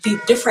The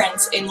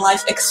difference in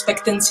life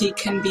expectancy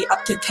can be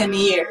up to 10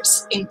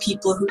 years in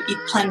people who eat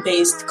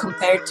plant-based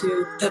compared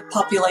to the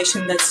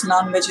population that's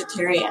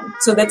non-vegetarian.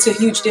 So that's a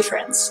huge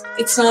difference.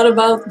 It's not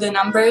about the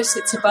numbers,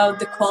 it's about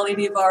the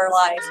quality of our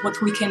life,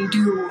 what we can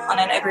do on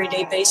an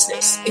everyday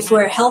basis. If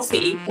we're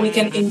healthy, we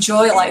can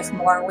enjoy life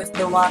more with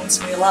the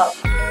ones we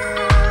love.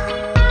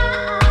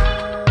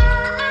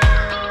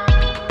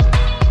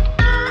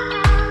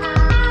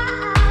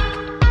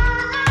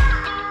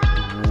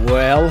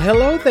 Well,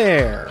 hello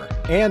there.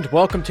 And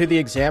welcome to the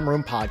Exam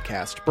Room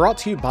Podcast, brought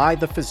to you by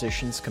the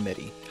Physicians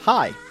Committee.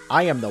 Hi,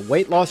 I am the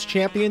weight loss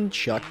champion,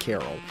 Chuck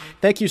Carroll.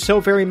 Thank you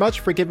so very much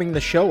for giving the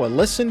show a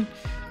listen,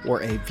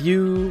 or a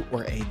view,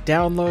 or a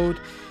download,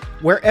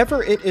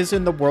 wherever it is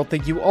in the world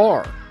that you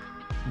are.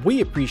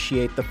 We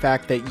appreciate the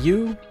fact that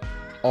you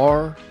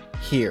are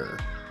here.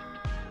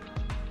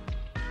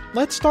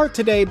 Let's start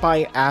today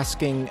by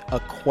asking a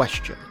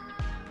question.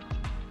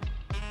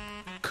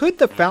 Could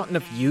the fountain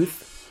of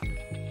youth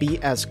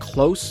be as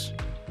close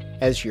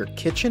as your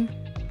kitchen?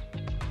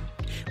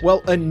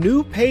 Well, a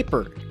new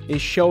paper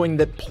is showing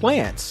that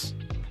plants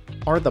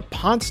are the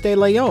Ponce de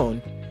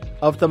Leon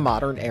of the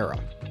modern era.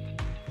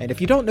 And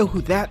if you don't know who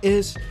that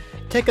is,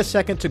 take a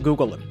second to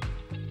Google him.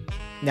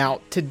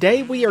 Now,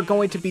 today we are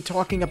going to be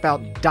talking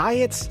about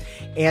diets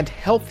and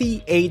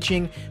healthy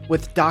aging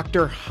with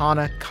Dr.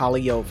 Hanna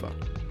Kaliova.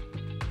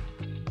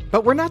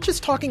 But we're not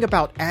just talking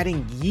about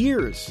adding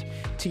years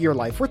to your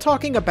life. We're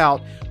talking about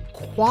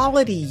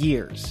quality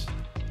years.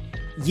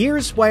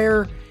 Years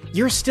where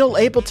you're still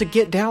able to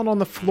get down on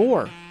the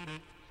floor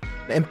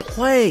and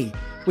play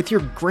with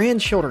your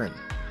grandchildren.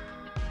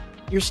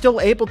 You're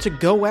still able to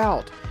go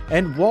out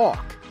and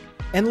walk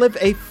and live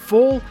a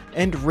full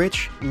and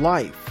rich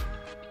life.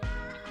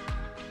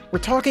 We're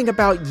talking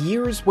about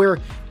years where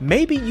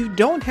maybe you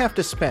don't have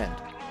to spend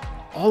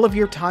all of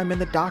your time in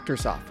the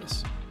doctor's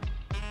office.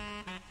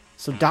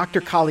 So Dr.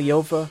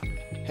 Kaliova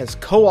has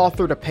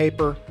co-authored a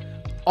paper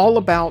all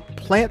about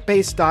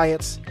plant-based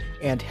diets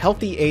and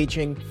healthy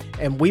aging,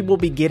 and we will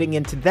be getting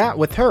into that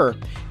with her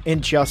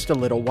in just a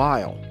little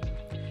while.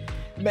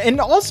 And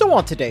also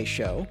on today's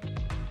show,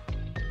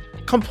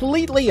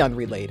 completely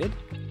unrelated,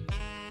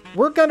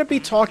 we're going to be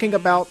talking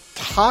about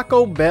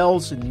Taco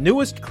Bell's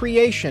newest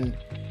creation,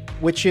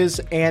 which is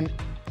an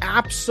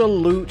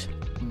absolute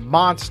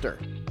monster.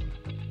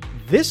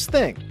 This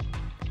thing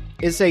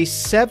is a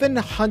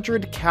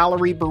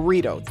 700-calorie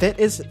burrito that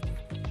is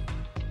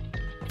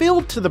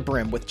filled to the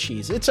brim with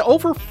cheese. It's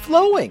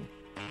overflowing,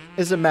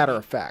 as a matter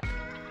of fact.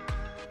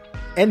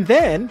 And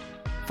then,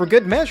 for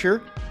good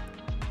measure,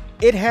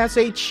 it has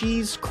a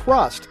cheese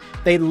crust.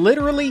 They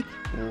literally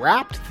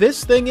wrapped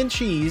this thing in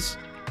cheese,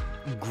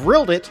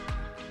 grilled it,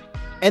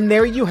 and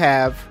there you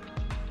have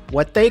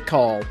what they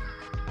call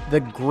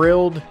the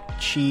grilled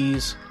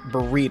cheese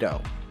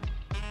burrito.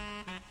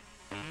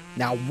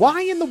 Now,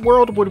 why in the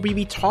world would we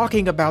be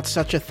talking about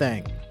such a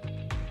thing?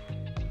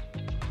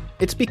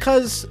 It's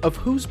because of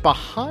who's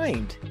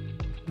behind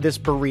this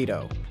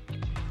burrito.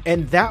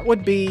 And that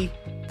would be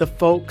the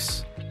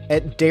folks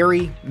at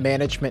Dairy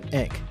Management,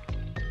 Inc.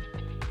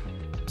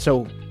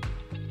 So,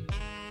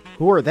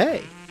 who are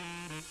they?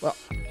 Well,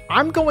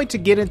 I'm going to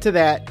get into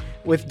that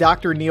with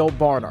Dr. Neal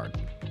Barnard.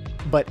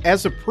 But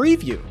as a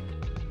preview,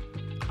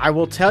 I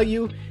will tell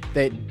you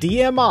that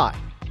DMI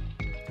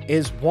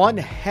is one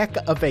heck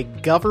of a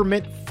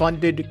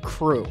government-funded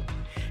crew.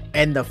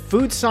 And the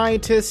food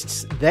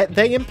scientists that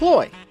they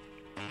employ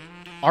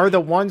are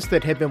the ones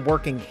that have been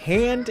working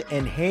hand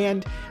in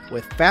hand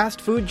with fast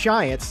food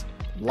giants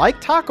like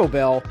Taco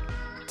Bell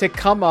to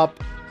come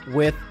up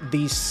with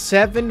these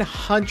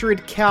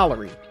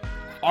 700-calorie,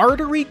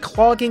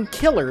 artery-clogging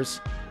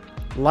killers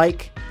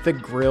like the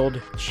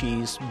grilled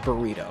cheese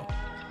burrito.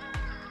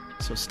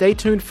 So stay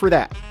tuned for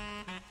that.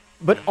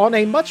 But on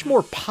a much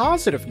more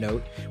positive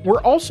note,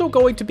 we're also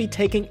going to be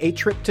taking a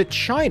trip to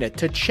China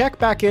to check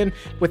back in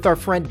with our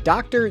friend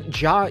Dr.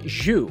 Jia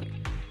Zhu.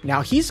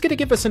 Now, he's going to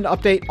give us an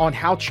update on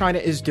how China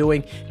is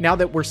doing now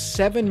that we're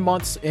 7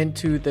 months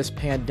into this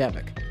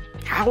pandemic.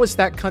 How is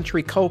that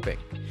country coping?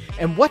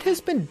 And what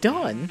has been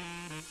done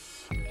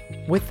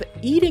with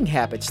eating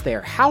habits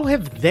there? How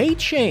have they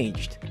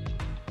changed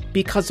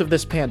because of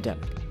this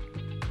pandemic?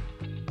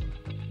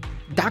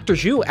 Dr.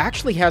 Zhu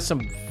actually has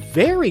some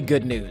very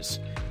good news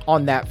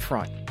on that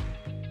front,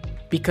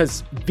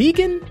 because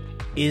vegan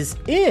is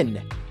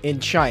in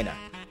China.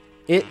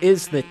 It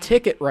is the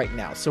ticket right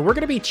now. So we're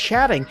going to be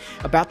chatting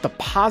about the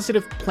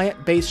positive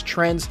plant-based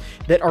trends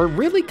that are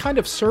really kind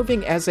of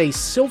serving as a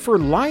silver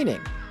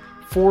lining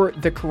for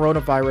the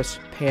coronavirus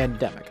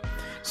pandemic.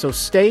 So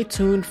stay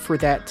tuned for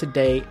that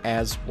today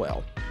as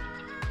well.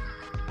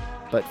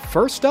 But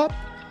first up,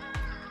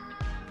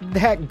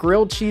 that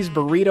grilled cheese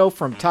burrito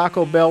from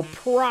Taco Bell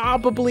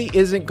probably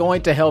isn't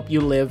going to help you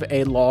live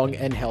a long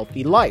and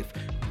healthy life.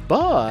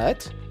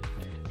 But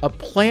a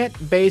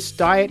plant-based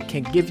diet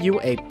can give you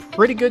a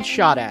pretty good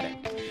shot at it.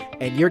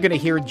 And you're going to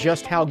hear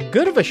just how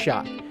good of a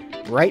shot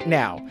right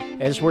now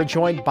as we're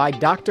joined by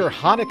Dr.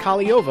 Hanna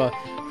Kaliova,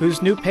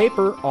 whose new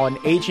paper on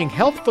aging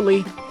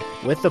healthfully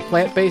with the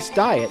plant-based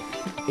diet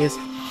is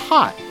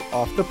hot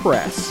off the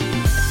press.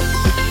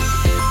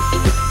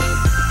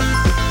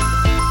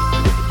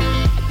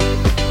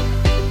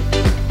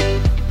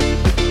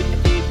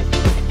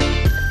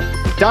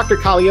 Dr.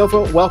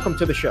 Kaliova, welcome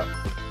to the show.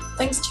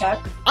 Thanks, Chuck.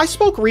 I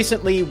spoke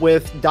recently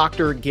with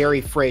Dr.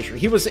 Gary Fraser.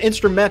 He was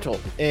instrumental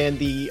in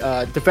the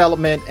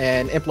development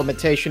and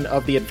implementation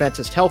of the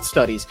Adventist Health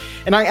Studies.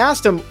 And I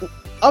asked him,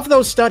 of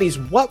those studies,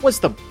 what was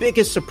the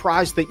biggest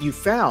surprise that you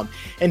found?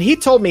 And he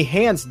told me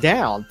hands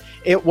down,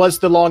 it was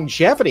the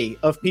longevity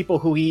of people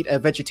who eat a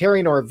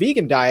vegetarian or a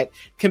vegan diet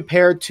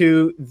compared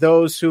to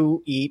those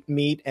who eat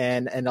meat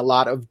and a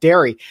lot of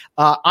dairy.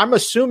 I'm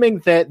assuming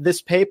that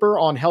this paper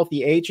on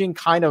healthy aging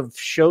kind of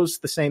shows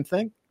the same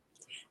thing?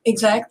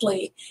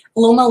 Exactly.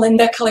 Loma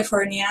Linda,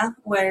 California,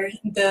 where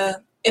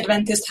the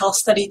Adventist Health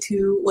Study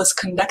 2 was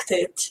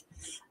conducted,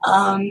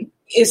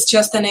 is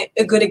just a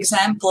good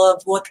example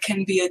of what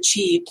can be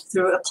achieved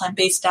through a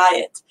plant-based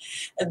diet.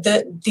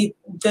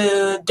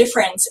 The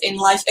difference in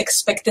life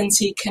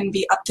expectancy can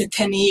be up to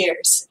 10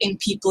 years in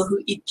people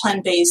who eat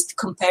plant-based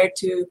compared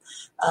to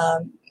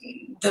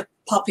the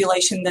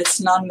population that's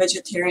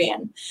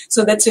non-vegetarian.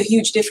 So that's a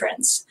huge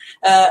difference.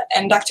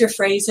 And Dr.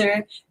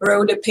 Fraser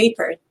wrote a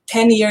paper,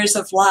 10 years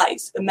of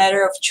life, a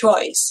matter of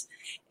choice.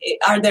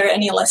 Are there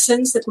any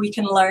lessons that we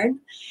can learn?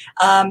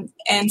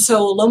 And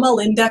so Loma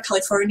Linda,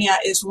 California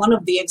is one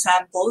of the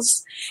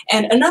examples.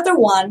 And another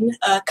one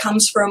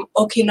comes from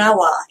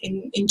Okinawa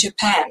in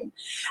Japan.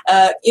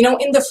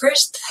 In the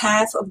first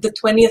half of the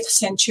 20th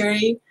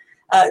century,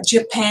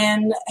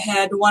 Japan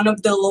had one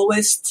of the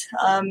lowest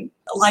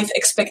life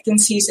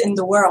expectancies in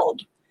the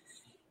world.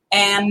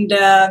 And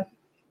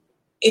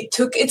it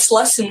took its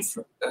lessons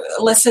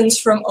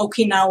from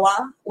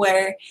Okinawa,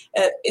 where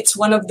it's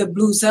one of the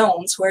blue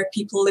zones where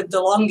people live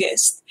the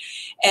longest.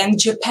 And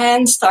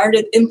Japan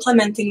started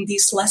implementing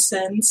these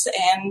lessons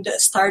and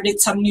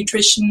started some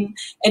nutrition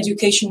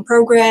education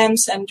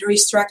programs and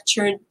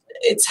restructured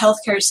its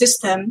healthcare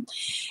system.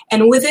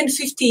 And within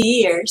 50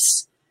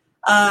 years,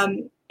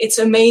 it's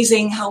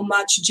amazing how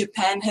much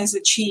Japan has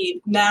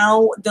achieved.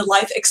 Now the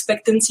life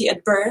expectancy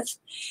at birth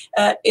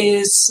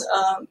is,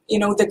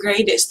 the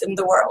greatest in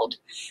the world.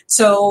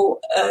 So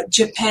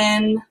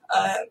Japan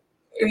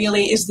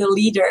really is the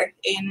leader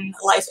in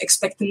life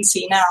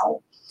expectancy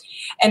now.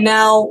 And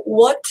now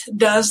what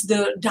does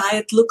the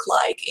diet look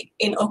like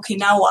in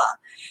Okinawa?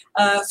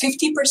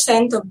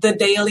 50% of the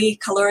daily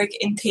caloric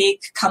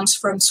intake comes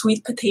from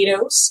sweet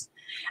potatoes.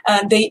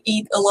 They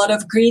eat a lot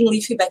of green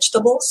leafy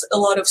vegetables, a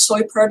lot of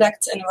soy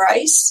products and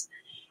rice.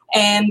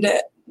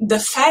 And the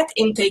fat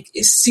intake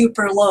is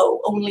super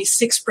low. Only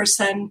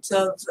 6%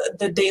 of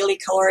the daily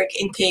caloric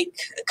intake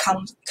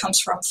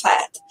comes from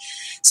fat.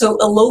 So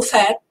a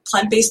low-fat,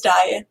 plant-based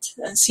diet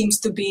seems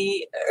to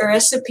be a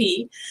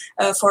recipe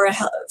for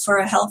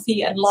a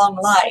healthy and long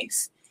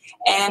life.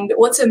 And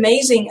what's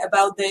amazing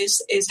about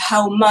this is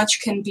how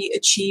much can be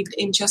achieved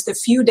in just a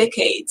few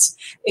decades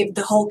if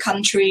the whole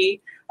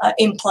country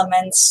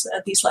implements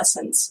these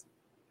lessons.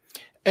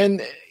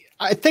 And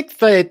I think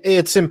that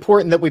it's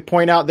important that we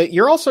point out that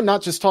you're also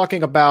not just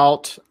talking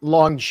about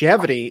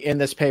longevity in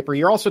this paper,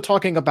 you're also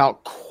talking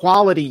about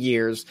quality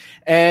years.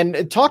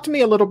 And talk to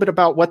me a little bit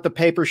about what the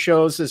paper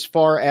shows as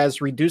far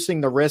as reducing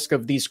the risk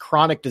of these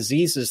chronic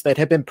diseases that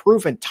have been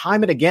proven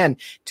time and again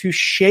to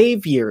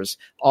shave years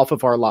off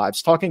of our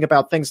lives, talking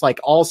about things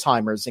like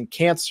Alzheimer's and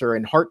cancer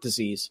and heart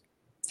disease.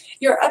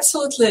 You're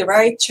absolutely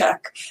right,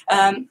 Chuck.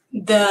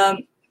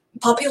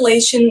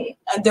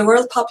 The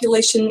world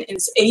population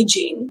is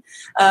aging.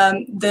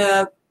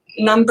 The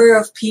number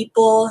of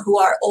people who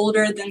are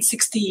older than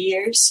 60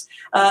 years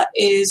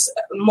is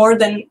more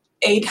than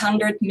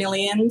 800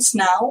 million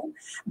now,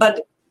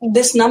 but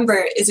this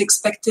number is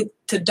expected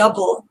to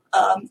double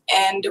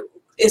and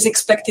is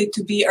expected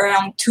to be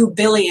around 2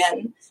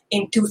 billion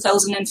in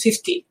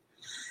 2050.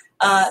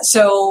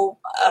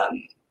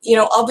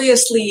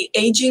 Obviously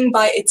aging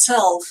by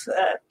itself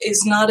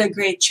is not a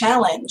great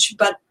challenge,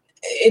 but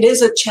it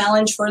is a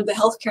challenge for the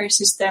healthcare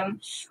system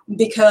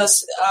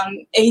because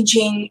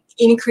aging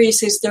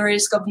increases the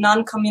risk of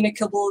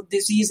non-communicable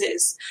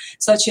diseases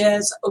such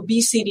as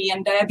obesity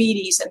and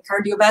diabetes and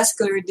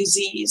cardiovascular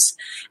disease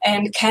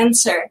and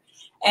cancer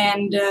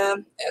and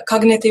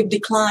cognitive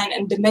decline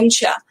and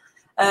dementia.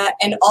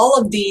 And all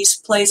of these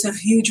place a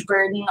huge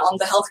burden on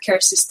the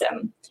healthcare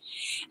system.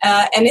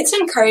 And it's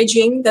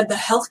encouraging that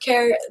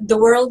the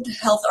World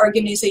Health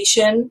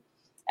Organization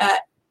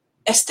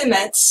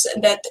estimates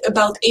that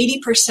about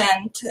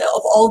 80%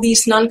 of all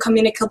these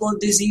non-communicable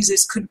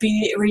diseases could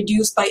be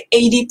reduced by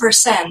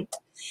 80%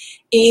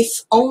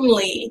 if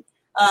only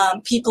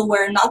people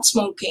were not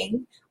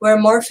smoking, were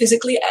more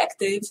physically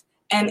active,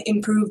 and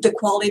improved the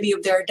quality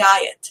of their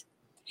diet.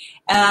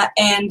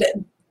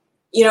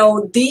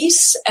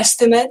 These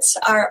estimates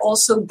are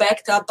also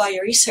backed up by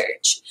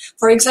research.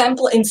 For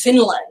example, in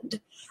Finland,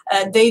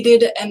 they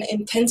did an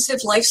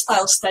intensive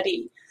lifestyle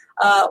study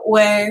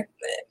where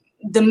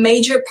the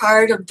major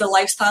part of the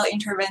lifestyle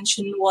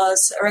intervention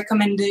was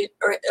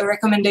a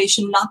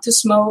recommendation not to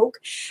smoke,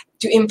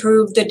 to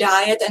improve the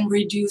diet and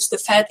reduce the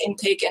fat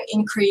intake and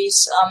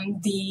increase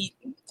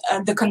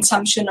the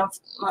consumption of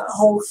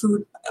whole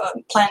food,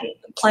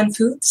 plant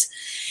foods,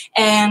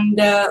 and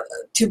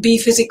to be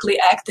physically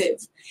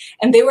active.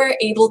 And they were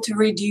able to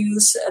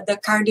reduce the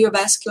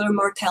cardiovascular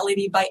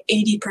mortality by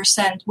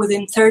 80%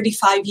 within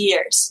 35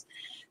 years.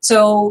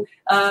 So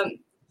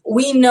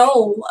we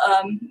know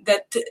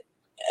that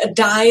a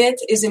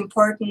diet is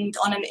important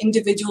on an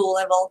individual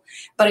level,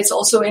 but it's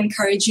also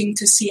encouraging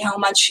to see how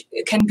much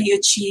can be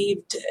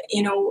achieved,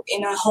 in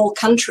a whole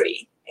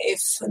country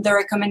if the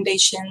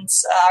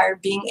recommendations are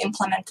being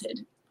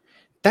implemented.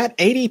 That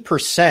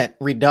 80%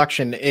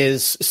 reduction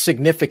is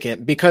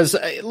significant because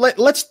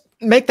let's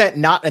make that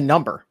not a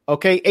number,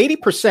 okay?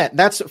 80%,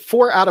 that's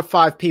 4 out of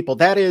 5 people.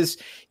 That is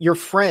your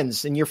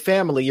friends and your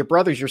family, your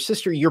brothers, your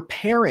sister, your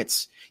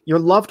parents, your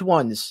loved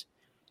ones.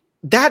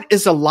 That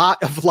is a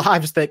lot of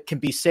lives that can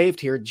be saved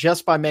here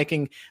just by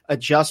making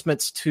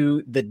adjustments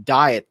to the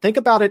diet. Think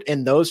about it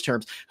in those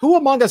terms. Who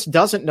among us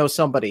doesn't know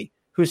somebody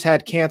who's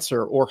had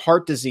cancer or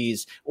heart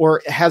disease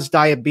or has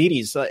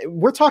diabetes?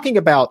 We're talking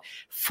about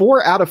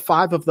 4 out of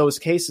 5 of those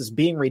cases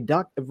being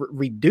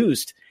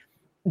reduced.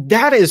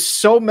 That is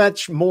so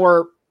much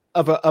more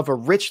of a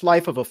rich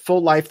life, of a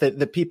full life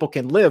that people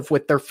can live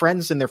with their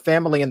friends and their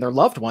family and their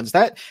loved ones.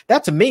 That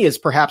to me is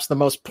perhaps the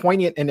most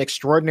poignant and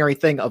extraordinary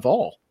thing of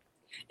all.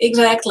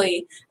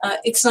 Exactly.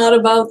 It's not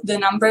about the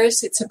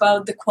numbers. It's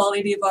about the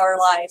quality of our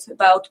life,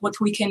 about what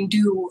we can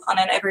do on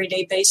an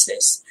everyday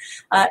basis.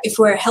 If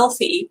we're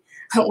healthy,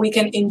 we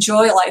can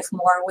enjoy life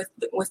more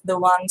with the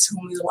ones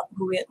whom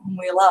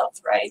we love,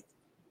 right?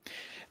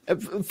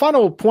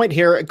 Final point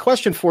here, a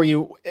question for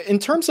you. In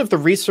terms of the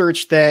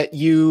research that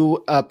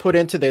you put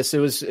into this, it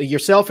was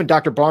yourself and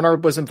Dr.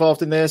 Barnard was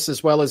involved in this,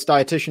 as well as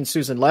dietitian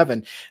Susan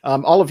Levin.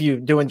 All of you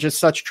doing just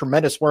such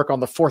tremendous work on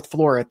the 4th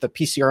floor at the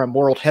PCRM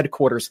World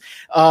Headquarters.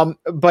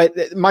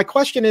 But my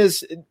question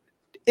is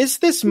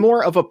this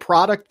more of a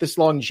product, this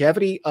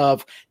longevity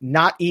of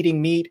not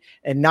eating meat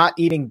and not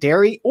eating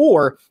dairy,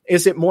 or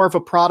is it more of a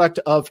product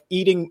of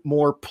eating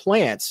more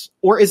plants,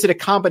 or is it a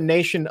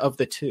combination of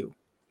the two?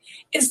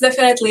 It's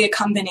definitely a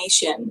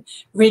combination.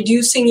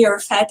 Reducing your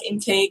fat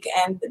intake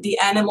and the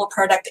animal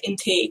product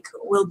intake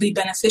will be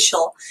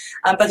beneficial,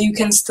 but you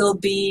can still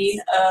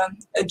be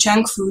a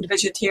junk food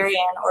vegetarian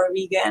or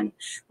vegan,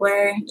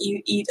 where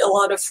you eat a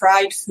lot of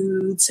fried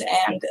foods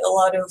and a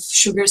lot of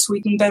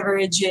sugar-sweetened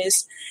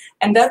beverages,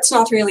 and that's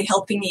not really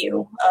helping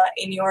you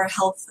in your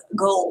health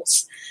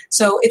goals.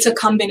 So it's a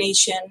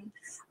combination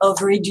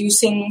of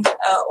reducing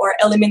or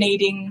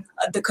eliminating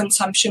the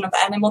consumption of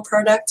animal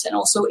products and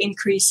also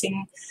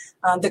increasing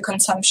the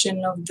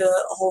consumption of the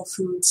whole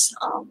foods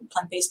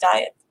plant-based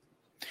diet.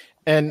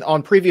 And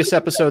on previous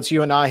episodes,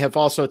 you and I have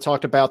also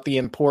talked about the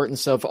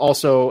importance of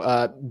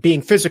also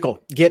being physical,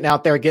 getting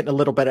out there, getting a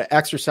little bit of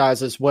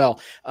exercise as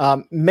well.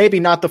 Maybe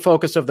not the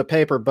focus of the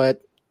paper,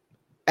 but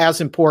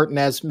as important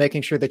as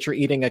making sure that you're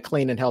eating a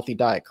clean and healthy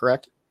diet,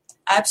 correct?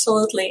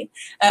 Absolutely.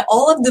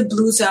 All of the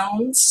blue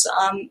zones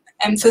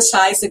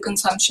emphasize the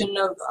consumption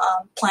of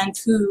plant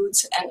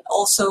foods and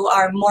also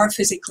are more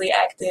physically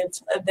active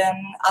than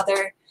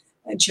other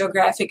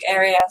geographic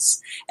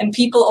areas. And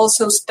people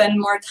also spend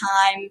more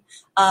time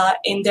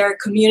in their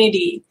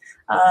community.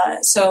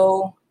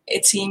 So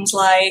it seems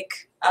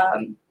like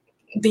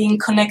being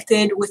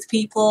connected with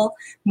people,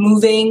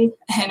 moving,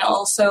 and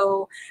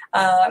also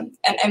an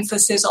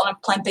emphasis on a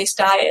plant-based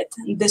diet.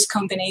 This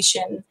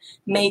combination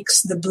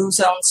makes the blue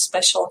zones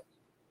special.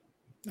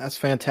 That's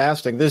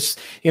fantastic. This,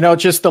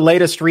 just the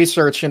latest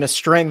research in a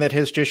string that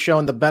has just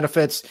shown the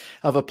benefits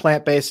of a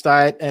plant-based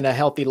diet and a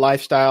healthy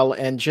lifestyle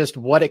and just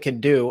what it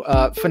can do.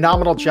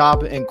 Phenomenal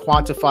job in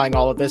quantifying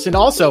all of this. And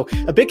also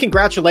a big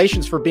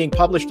congratulations for being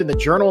published in the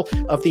Journal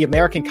of the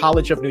American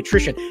College of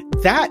Nutrition.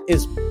 That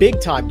is big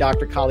time,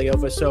 Dr.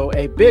 Kaliova. So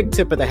a big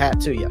tip of the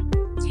hat to you.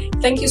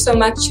 Thank you so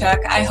much, Chuck.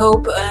 I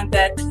hope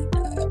that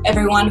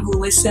everyone who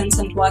listens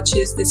and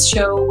watches this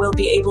show will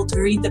be able to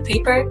read the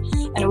paper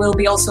and will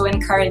be also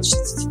encouraged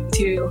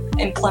to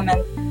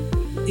implement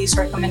these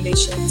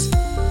recommendations.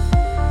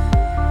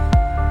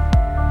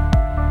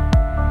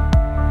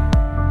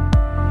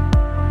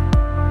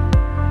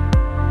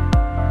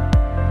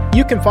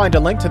 You can find a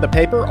link to the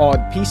paper on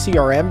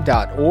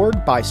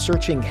pcrm.org by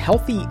searching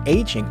Healthy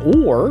Aging,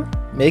 or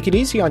make it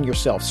easy on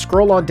yourself.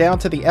 Scroll on down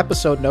to the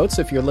episode notes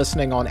if you're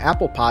listening on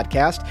Apple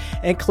Podcast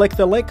and click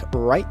the link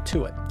right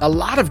to it. A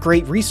lot of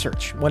great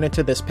research went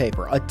into this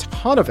paper, a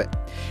ton of it.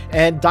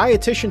 And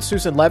dietitian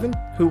Susan Levin,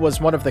 who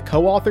was one of the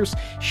co-authors,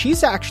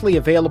 she's actually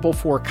available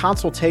for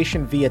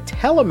consultation via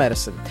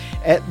telemedicine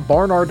at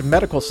Barnard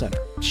Medical Center.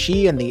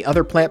 She and the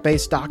other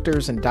plant-based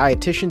doctors and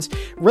dietitians,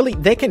 really,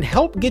 they can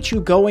help get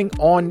you going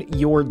on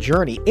your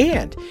journey.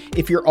 And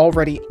if you're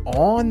already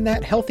on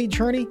that healthy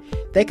journey,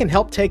 they can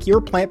help take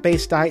your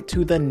plant-based diet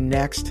to the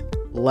next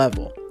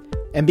level.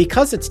 And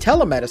because it's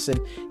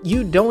telemedicine,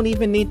 you don't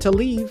even need to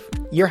leave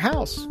your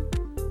house.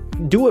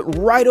 Do it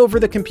right over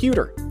the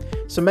computer.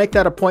 So make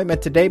that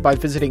appointment today by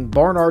visiting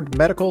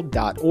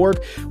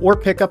barnardmedical.org or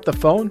pick up the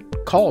phone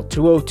Call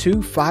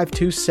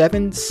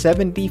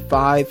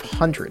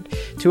 202-527-7500,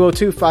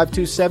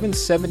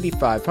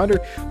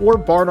 202-527-7500, or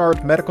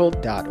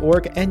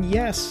barnardmedical.org. And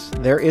yes,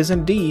 there is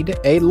indeed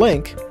a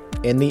link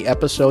in the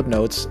episode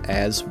notes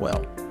as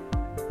well.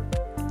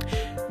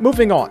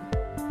 Moving on.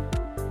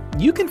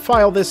 You can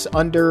file this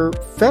under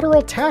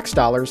federal tax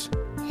dollars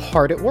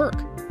hard at work.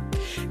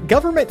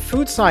 Government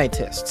food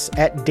scientists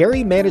at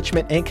Dairy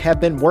Management Inc. have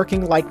been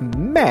working like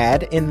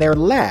mad in their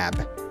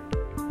lab.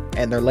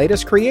 And their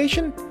latest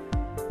creation?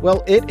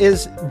 Well, it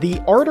is the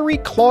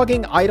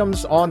artery-clogging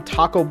items on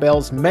Taco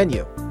Bell's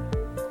menu.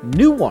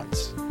 New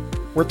ones.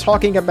 We're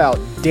talking about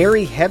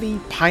dairy-heavy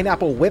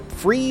pineapple whip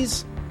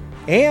freeze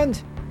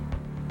and,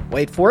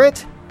 wait for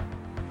it,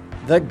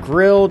 the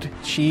grilled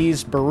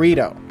cheese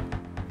burrito.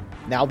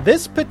 Now,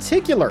 this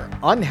particular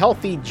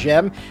unhealthy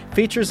gem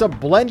features a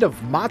blend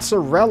of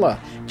mozzarella,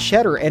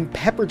 cheddar, and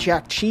pepper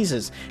jack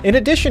cheeses, in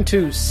addition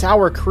to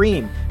sour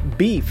cream,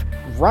 beef,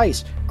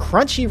 rice,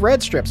 crunchy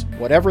red strips,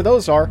 whatever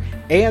those are,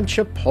 and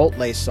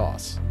chipotle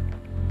sauce.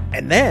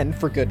 And then,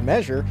 for good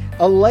measure,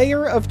 a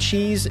layer of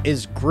cheese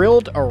is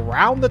grilled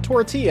around the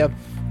tortilla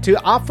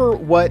to offer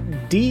what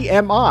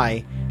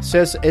DMI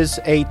says is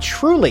a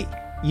truly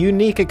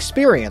unique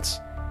experience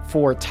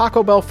for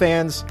Taco Bell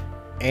fans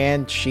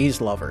and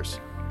cheese lovers.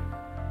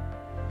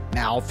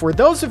 Now, for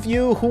those of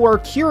you who are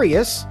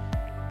curious,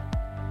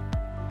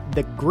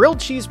 the grilled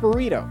cheese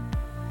burrito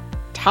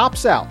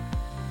tops out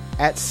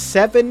at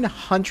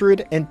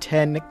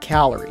 710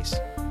 calories.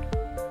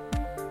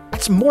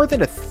 That's more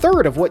than a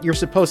third of what you're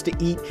supposed to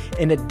eat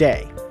in a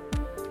day.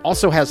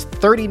 Also has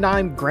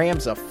 39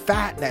 grams of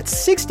fat, that's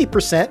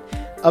 60%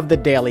 of the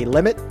daily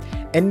limit,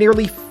 and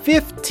nearly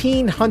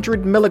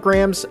 1,500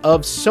 milligrams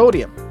of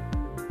sodium.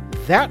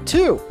 That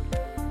too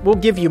will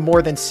give you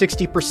more than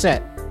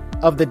 60%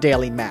 of the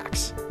daily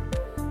max.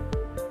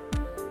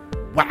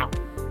 Wow.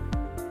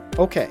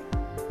 Okay,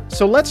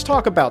 so let's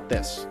talk about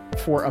this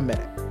for a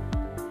minute.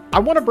 I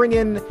want to bring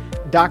in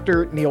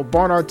Dr. Neal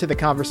Barnard to the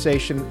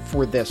conversation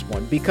for this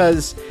one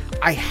because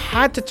I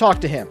had to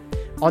talk to him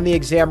on the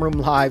Exam Room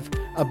Live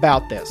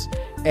about this.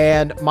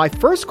 And my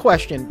first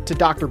question to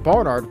Dr.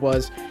 Barnard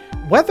was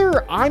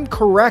whether I'm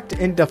correct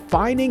in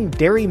defining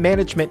Dairy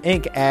Management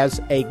Inc.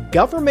 as a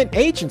government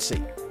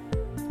agency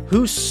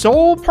whose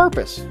sole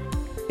purpose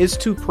is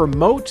to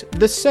promote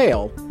the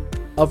sale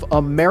of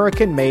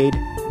American-made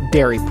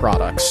dairy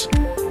products.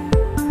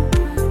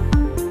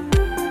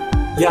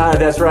 Yeah,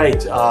 that's right.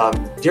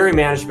 Dairy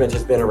management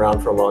has been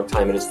around for a long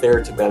time, and it's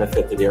there to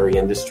benefit the dairy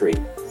industry.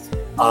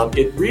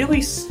 It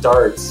really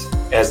starts,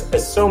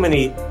 as so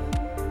many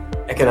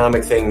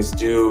economic things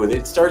do,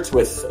 it starts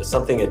with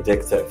something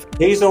addictive.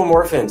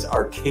 Casomorphins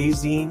are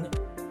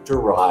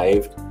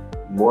casein-derived,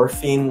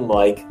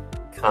 morphine-like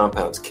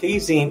compounds.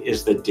 Casein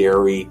is the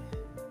dairy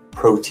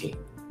protein.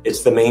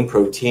 It's the main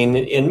protein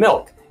in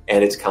milk,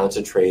 and it's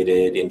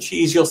concentrated in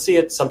cheese. You'll see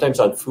it sometimes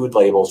on food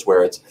labels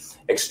where it's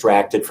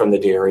extracted from the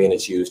dairy and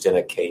it's used in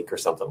a cake or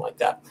something like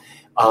that.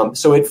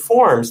 So it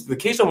forms, the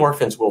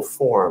casomorphins will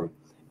form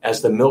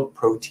as the milk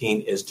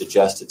protein is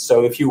digested.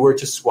 So if you were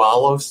to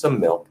swallow some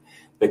milk,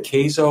 the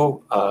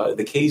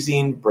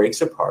casein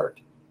breaks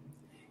apart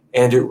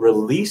and it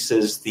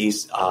releases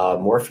these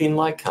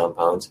morphine-like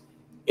compounds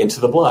into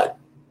the blood.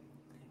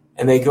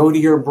 And they go to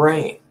your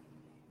brain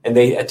and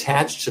they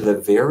attach to the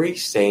very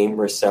same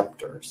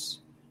receptors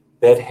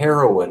that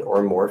heroin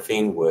or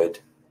morphine would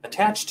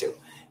attach to.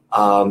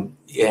 And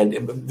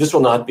this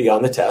will not be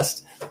on the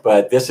test,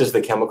 but this is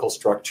the chemical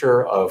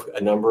structure of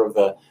a number of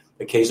the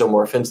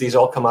casomorphins. These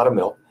all come out of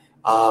milk.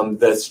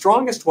 The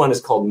strongest one is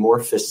called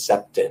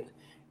morphiseptin.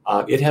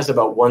 It has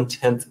about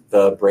 1/10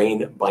 the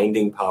brain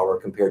binding power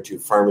compared to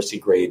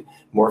pharmacy-grade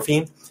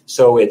morphine.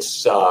 So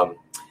it's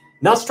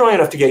not strong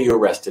enough to get you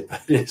arrested,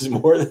 but it is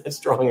more than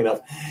strong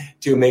enough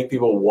to make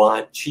people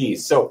want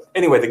cheese. So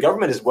anyway, the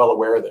government is well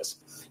aware of this.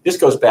 This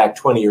goes back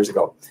 20 years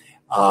ago.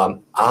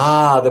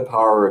 The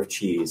power of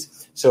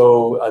cheese.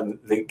 So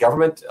the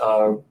government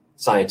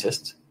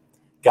scientists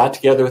got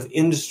together with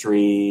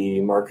industry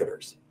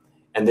marketers,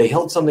 and they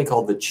held something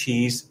called the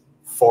Cheese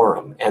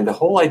Forum. And the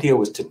whole idea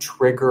was to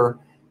trigger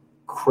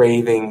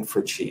craving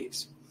for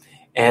cheese.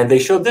 And they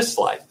showed this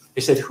slide.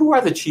 They said, who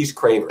are the cheese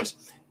cravers?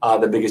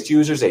 The biggest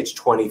users, age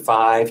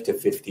 25 to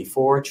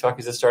 54. Chuck,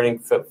 is this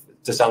starting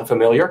to sound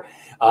familiar?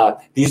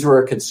 These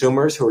were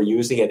consumers who are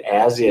using it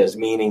as is,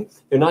 meaning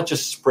they're not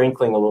just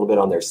sprinkling a little bit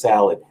on their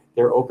salad.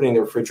 They're opening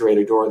the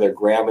refrigerator door, they're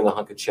grabbing the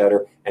hunk of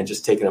cheddar and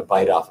just taking a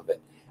bite off of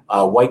it.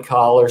 White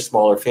collar,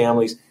 smaller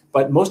families,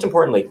 but most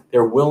importantly,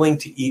 they're willing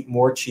to eat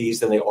more cheese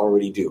than they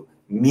already do.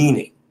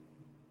 Meaning,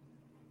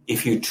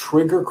 if you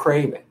trigger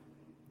craving,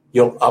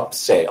 you'll up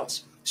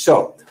sales.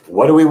 So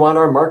what do we want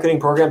our marketing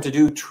program to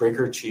do?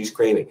 Trigger cheese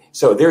craving.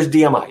 So there's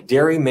DMI,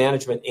 Dairy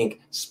Management Inc.,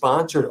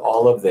 sponsored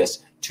all of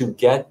this to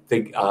get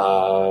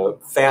the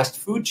fast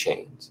food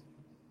chains,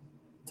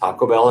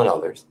 Taco Bell and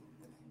others,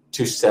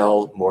 to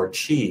sell more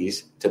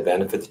cheese to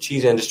benefit the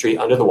cheese industry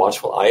under the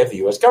watchful eye of the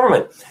U.S.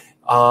 government.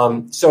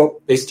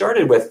 So they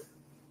started with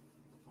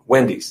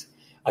Wendy's.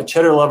 A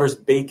Cheddar Lovers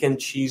Bacon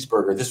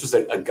Cheeseburger. This was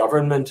a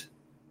government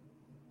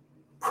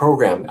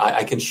program.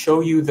 I can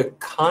show you the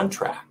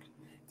contract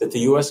that the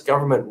U.S.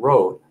 government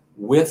wrote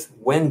with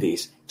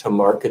Wendy's to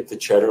market the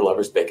Cheddar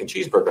Lovers Bacon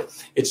Cheeseburger.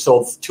 It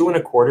sold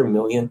 2.25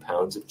 million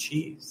pounds of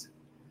cheese,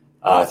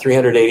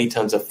 380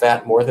 tons of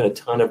fat, more than a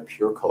ton of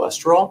pure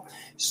cholesterol.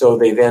 So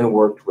they then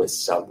worked with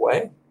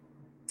Subway,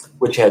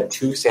 which had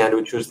 2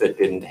 sandwiches that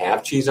didn't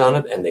have cheese on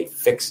it, and they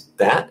fixed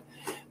that.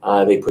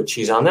 They put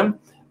cheese on them.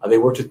 They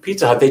worked with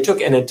Pizza Hut. They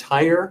took an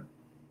entire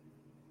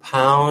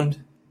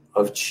pound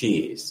of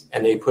cheese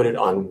and they put it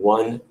on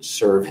 1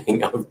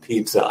 serving of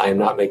pizza. I am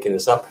not making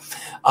this up.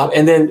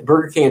 And then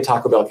Burger King and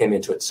Taco Bell came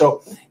into it.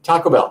 So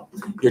Taco Bell,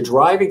 you're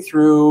driving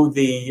through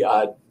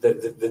the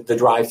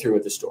drive-through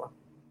at the store,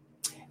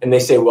 and they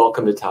say,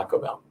 "Welcome to Taco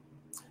Bell.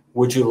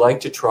 Would you like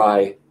to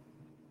try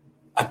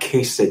a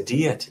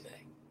quesadilla today?"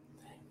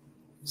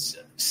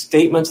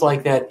 Statements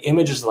like that,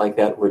 images like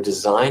that were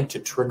designed to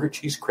trigger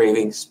cheese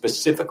craving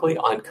specifically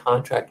on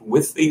contract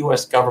with the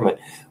U.S. government,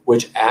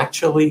 which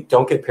actually,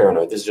 don't get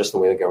paranoid, this is just the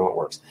way the government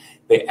works.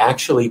 They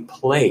actually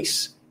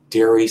place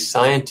dairy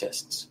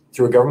scientists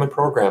through a government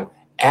program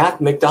at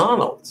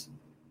McDonald's,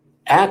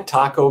 at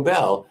Taco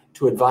Bell,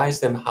 to advise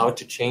them how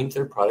to change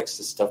their products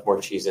to stuff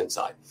more cheese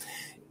inside.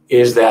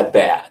 Is that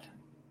bad?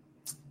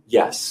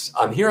 Yes.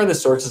 Here are the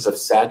sources of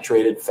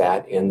saturated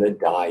fat in the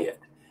diet.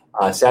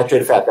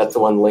 Saturated fat, that's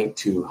the one linked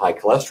to high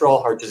cholesterol,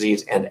 heart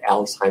disease, and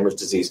Alzheimer's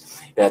disease.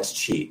 That's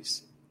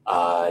cheese,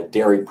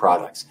 dairy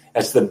products.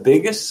 That's the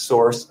biggest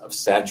source of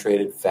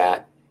saturated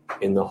fat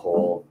in the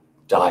whole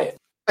diet.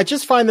 I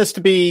just find this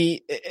to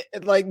be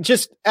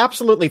just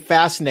absolutely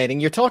fascinating.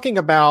 You're talking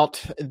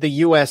about the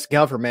U.S.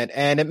 government,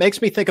 and it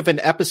makes me think of an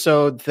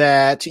episode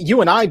that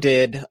you and I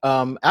did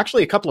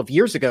actually a couple of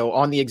years ago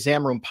on the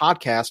Exam Room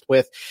podcast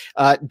with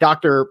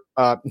our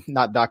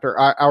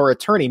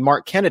attorney,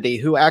 Mark Kennedy,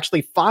 who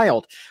actually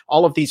filed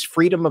all of these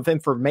Freedom of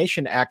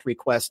Information Act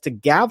requests to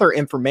gather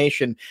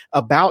information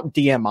about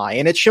DMI.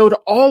 And it showed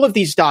all of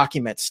these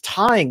documents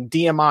tying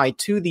DMI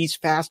to these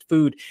fast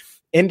food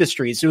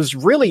industries. It was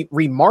really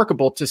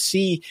remarkable to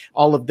see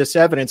all of this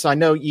evidence. I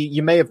know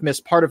you may have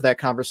missed part of that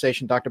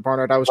conversation, Dr.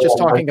 Barnard. I was just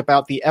talking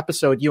about the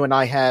episode you and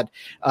I had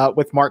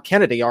with Mark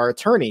Kennedy, our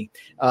attorney,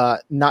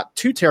 not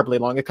too terribly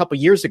long, a couple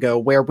years ago,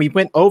 where we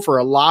went over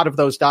a lot of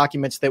those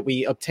documents that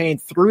we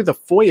obtained through the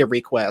FOIA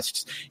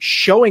requests,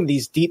 showing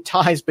these deep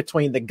ties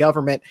between the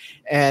government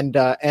and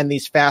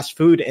these fast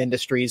food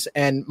industries.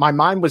 And my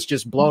mind was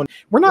just blown.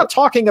 We're not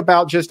talking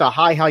about just a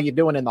hi, how you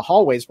doing in the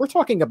hallways. We're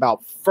talking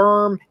about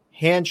firm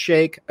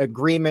handshake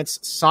agreements,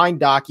 signed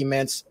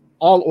documents,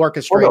 all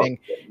orchestrating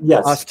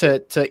us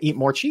to eat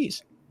more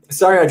cheese.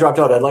 Sorry, I dropped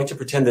out. I'd like to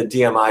pretend that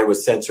DMI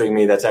was censoring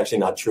me. That's actually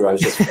not true. I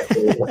was just my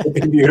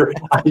computer.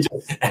 I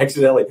just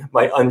accidentally,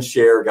 my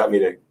unshare got me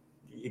to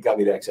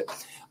exit.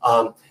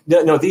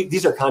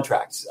 These are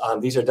contracts.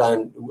 These are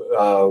done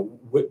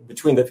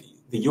between the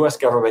U.S.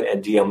 government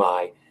and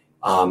DMI.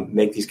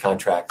 Make these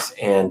contracts,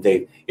 and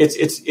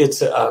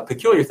it's a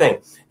peculiar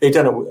thing. They've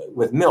done it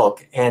with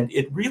milk, and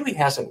it really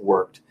hasn't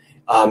worked.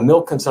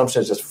 Milk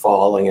consumption is just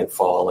falling and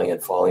falling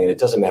and falling, and it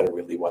doesn't matter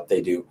really what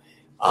they do.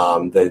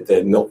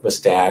 The milk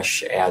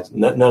mustache ads,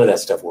 none of that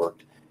stuff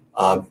worked.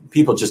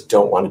 People just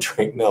don't want to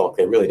drink milk.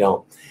 They really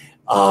don't.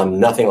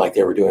 Nothing like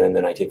they were doing in the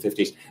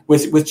 1950s.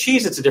 With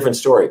cheese, it's a different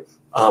story.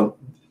 The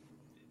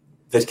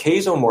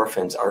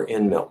casomorphins are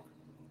in milk,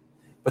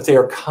 but they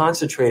are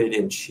concentrated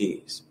in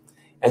cheese.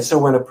 And so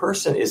when a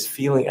person is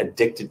feeling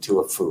addicted to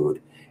a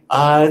food,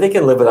 they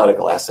can live without a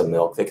glass of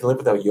milk. They can live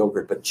without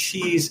yogurt, but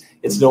cheese,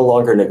 it's no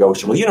longer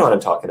negotiable. You know what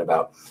I'm talking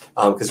about.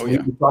 Because we've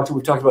talked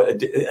about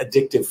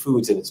addictive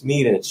foods, and it's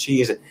meat and it's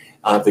cheese,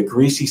 the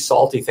greasy,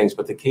 salty things,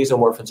 but the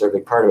casomorphins are a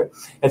big part of it.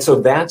 And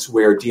so that's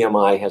where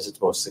DMI has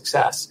its most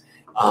success.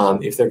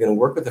 If they're going to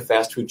work with a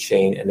fast food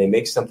chain and they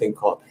make something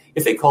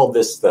if they called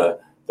this the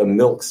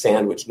milk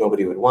sandwich,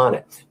 nobody would want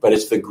it, but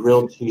it's the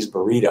grilled cheese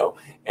burrito.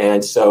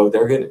 And so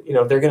they're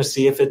going to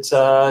see if it's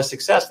a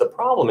success. The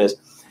problem is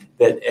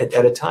that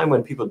at a time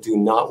when people do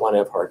not want to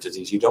have heart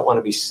disease, you don't want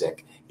to be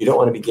sick, you don't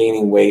want to be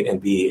gaining weight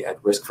and be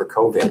at risk for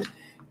COVID.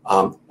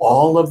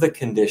 All of the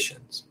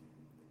conditions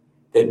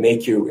that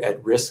make you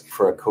at risk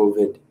for a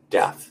COVID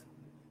death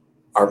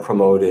are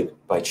promoted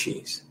by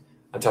cheese.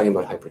 I'm talking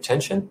about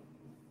hypertension.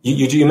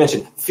 You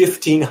mentioned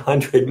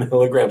 1,500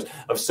 milligrams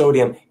of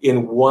sodium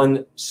in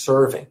one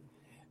serving.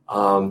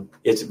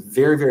 It's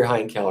very, very high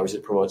in calories.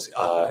 It promotes,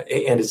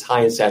 and it's high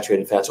in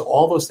saturated fat. So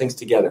all those things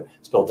together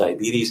spell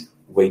diabetes,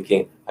 weight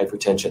gain,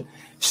 hypertension.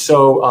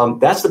 So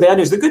that's the bad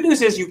news. The good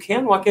news is you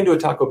can walk into a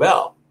Taco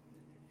Bell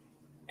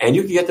and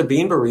you can get the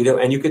bean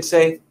burrito and you could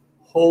say,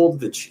 hold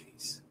the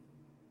cheese.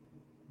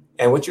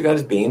 And what you got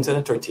is beans and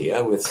a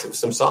tortilla with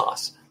some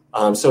sauce.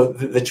 So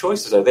the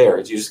choices are there.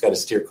 You just got to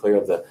steer clear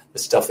of the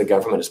stuff the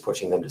government is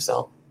pushing them to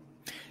sell.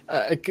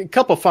 A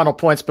couple of final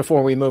points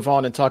before we move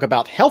on and talk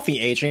about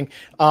healthy aging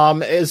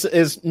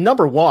is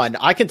number one,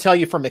 I can tell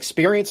you from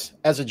experience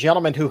as a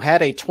gentleman who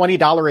had a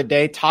 $20 a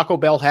day Taco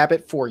Bell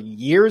habit for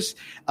years,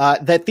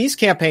 that these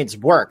campaigns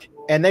work.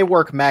 and they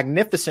work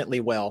magnificently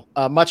well,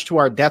 much to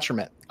our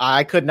detriment.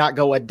 I could not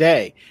go a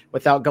day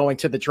without going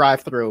to the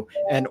drive-thru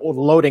and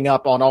loading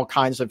up on all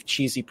kinds of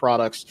cheesy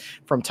products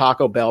from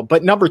Taco Bell.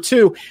 But number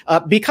two,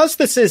 because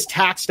this is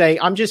tax day,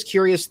 I'm just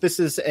curious,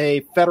 this is a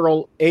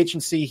federal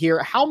agency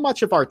here. How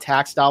much of our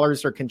tax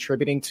dollars are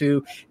contributing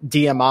to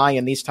DMI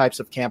and these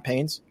types of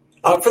campaigns?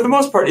 For the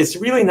most part, it's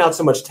really not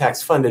so much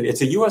tax funded.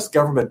 It's a U.S.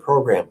 government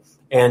program.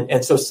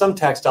 And so some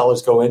tax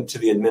dollars go into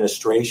the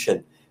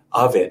administration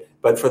of it.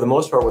 But for the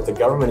most part, what the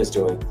government is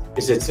doing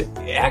is it's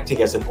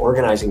acting as an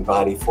organizing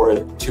body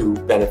to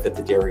benefit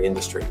the dairy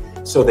industry.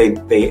 So they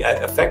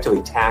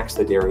effectively tax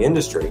the dairy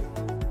industry,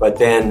 but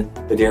then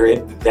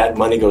that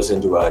money goes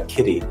into a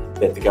kitty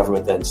that the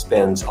government then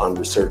spends on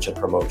research and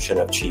promotion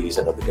of cheese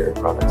and other dairy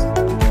products.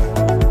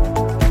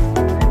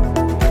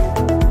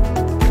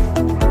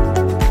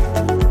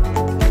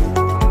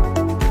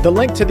 The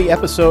link to the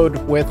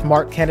episode with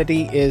Mark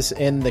Kennedy is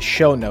in the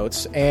show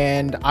notes,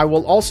 and I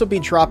will also be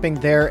dropping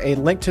there a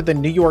link to the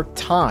New York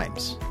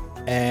Times.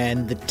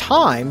 And the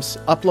Times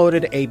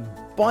uploaded a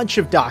bunch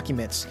of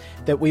documents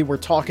that we were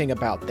talking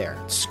about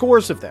there,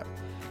 scores of them.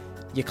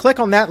 You click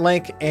on that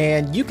link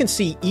and you can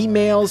see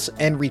emails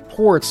and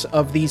reports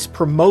of these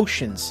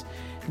promotions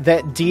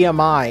that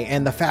DMI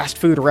and the fast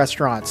food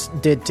restaurants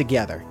did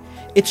together.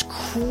 It's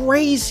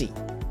crazy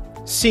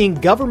seeing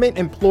government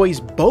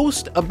employees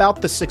boast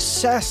about the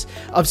success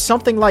of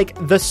something like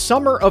the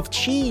Summer of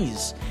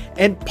Cheese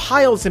and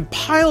piles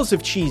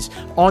of cheese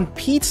on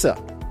pizza.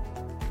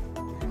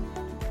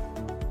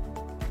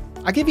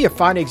 I'll give you a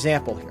fine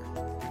example here.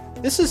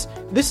 This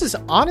is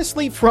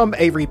honestly from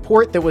a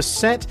report that was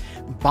sent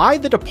by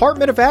the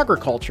Department of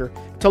Agriculture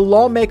to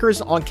lawmakers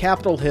on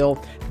Capitol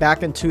Hill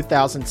back in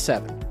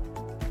 2007.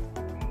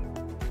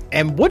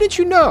 And wouldn't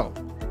you know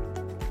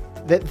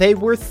that they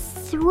were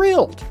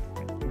thrilled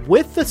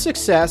with the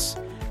success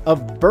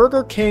of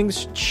Burger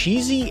King's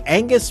cheesy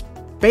Angus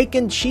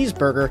bacon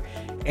cheeseburger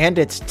and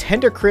its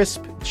tender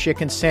crisp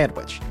chicken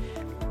sandwich.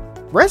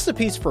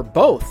 Recipes for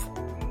both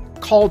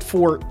called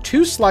for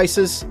 2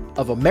 slices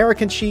of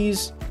American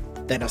cheese,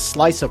 then a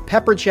slice of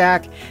pepper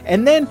jack,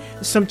 and then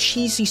some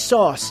cheesy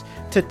sauce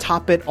to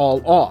top it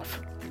all off.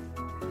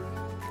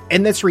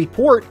 And this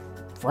report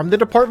from the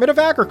Department of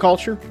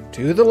Agriculture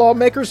to the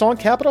lawmakers on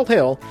Capitol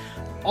Hill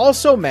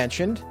also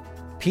mentioned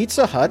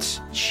Pizza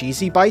Hut's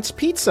Cheesy Bites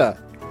Pizza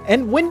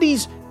and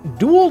Wendy's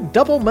Dual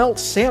Double Melt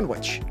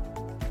Sandwich.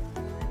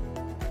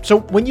 So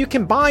when you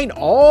combine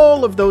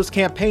all of those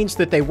campaigns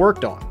that they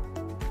worked on,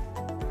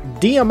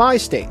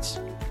 DMI states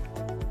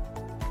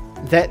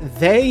that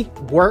they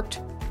worked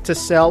to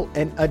sell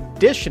an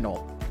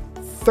additional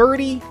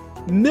 30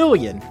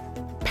 million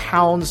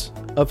pounds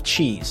of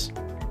cheese.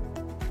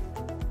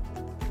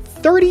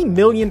 30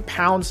 million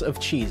pounds of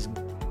cheese.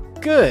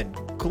 Good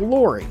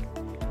glory.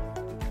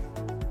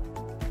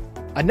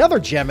 Another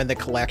gem in the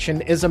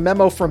collection is a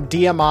memo from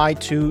DMI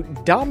to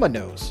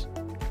Domino's,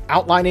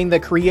 outlining the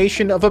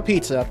creation of a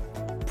pizza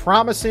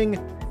promising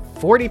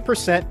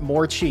 40%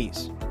 more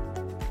cheese.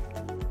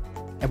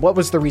 And what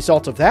was the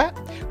result of that?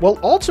 Well,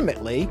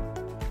 ultimately,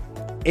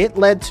 it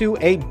led to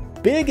a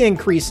big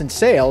increase in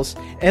sales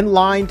and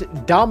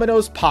lined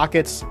Domino's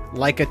pockets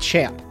like a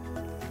champ.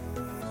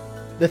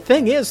 The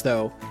thing is,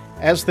 though,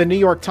 as the New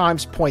York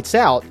Times points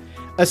out,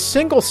 a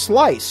single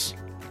slice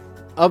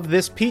of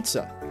this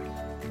pizza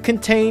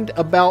contained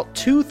about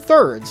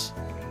 2/3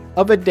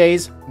 of a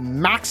day's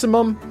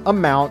maximum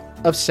amount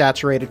of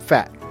saturated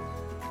fat.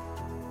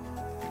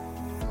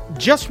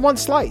 Just one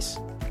slice.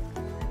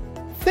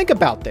 Think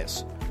about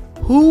this.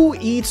 Who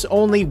eats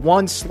only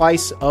one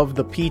slice of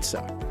the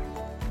pizza?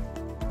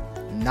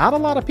 Not a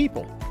lot of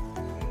people.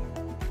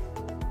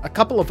 A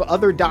couple of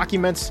other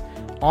documents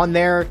on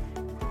there,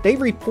 they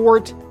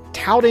report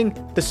touting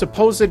the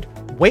supposed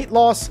weight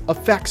loss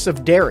effects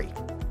of dairy.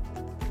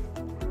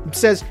 It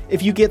says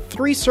if you get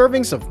 3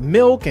 servings of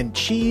milk and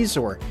cheese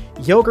or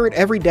yogurt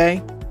every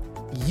day,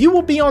 you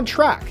will be on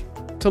track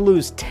to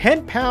lose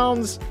 10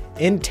 pounds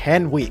in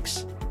 10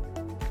 weeks.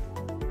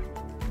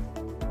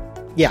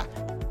 Yeah,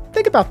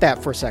 think about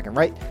that for a second,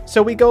 right?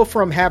 So we go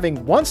from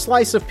having one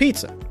slice of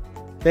pizza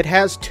that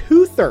has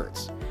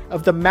 2/3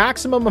 of the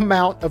maximum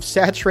amount of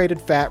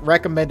saturated fat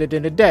recommended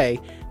in a day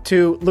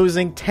to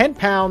losing 10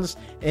 pounds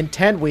in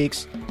 10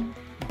 weeks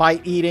by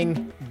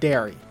eating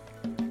dairy.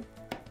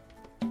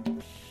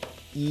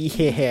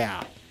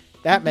 Yeah,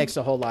 that makes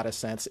a whole lot of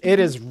sense. It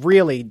is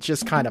really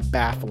just kind of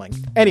baffling.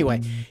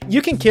 Anyway,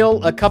 you can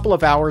kill a couple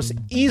of hours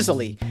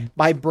easily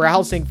by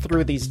browsing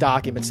through these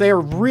documents. They are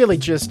really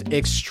just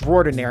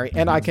extraordinary,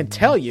 and I can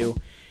tell you,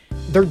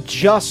 they're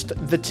just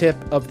the tip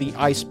of the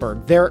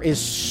iceberg. There is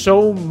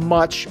so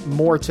much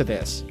more to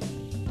this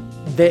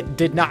that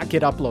did not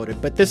get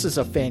uploaded, but this is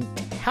a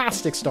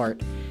fantastic start.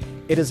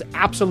 It is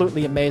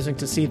absolutely amazing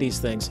to see these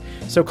things.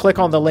 So click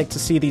on the link to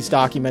see these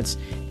documents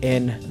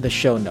in the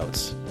show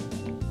notes.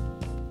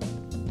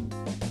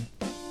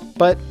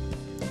 But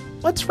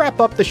let's wrap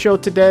up the show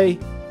today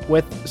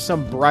with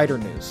some brighter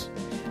news.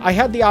 I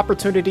had the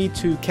opportunity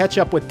to catch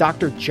up with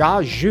Dr.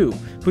 Jia Zhu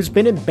who's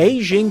been in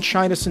Beijing,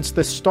 China since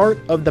the start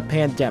of the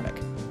pandemic.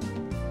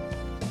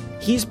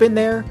 He's been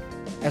there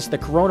as the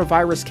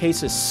coronavirus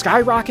cases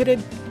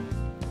skyrocketed,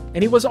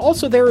 and he was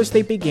also there as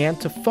they began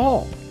to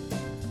fall.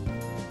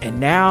 And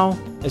now,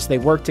 as they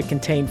work to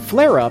contain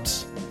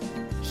flare-ups,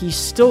 he's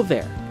still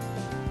there.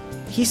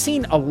 He's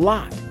seen a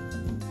lot.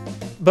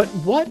 But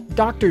what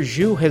Dr.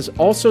 Zhu has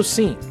also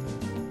seen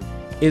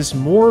is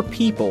more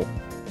people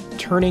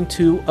turning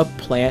to a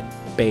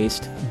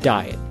plant-based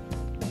diet.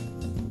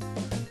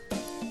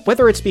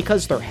 Whether it's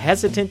because they're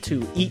hesitant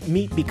to eat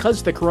meat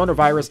because the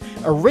coronavirus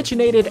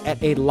originated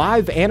at a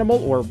live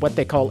animal or what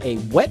they call a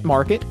wet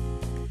market,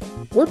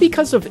 or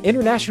because of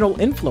international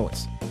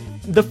influence.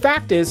 The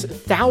fact is,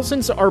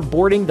 thousands are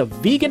boarding the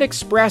Vegan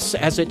Express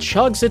as it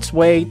chugs its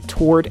way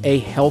toward a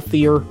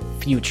healthier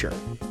future.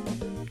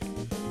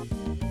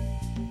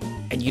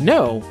 And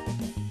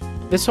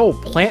this whole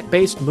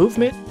plant-based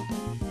movement,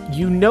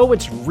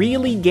 it's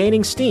really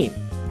gaining steam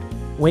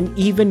when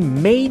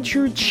even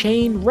major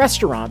chain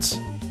restaurants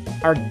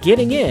are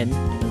getting in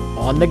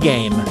on the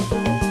game.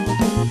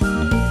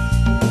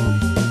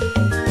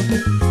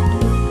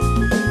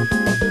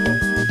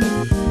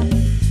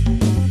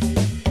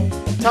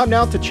 Time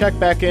now to check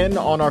back in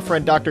on our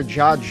friend Dr.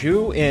 Jia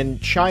Zhu in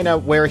China,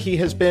 where he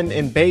has been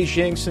in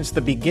Beijing since the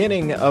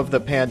beginning of the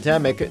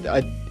pandemic.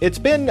 It's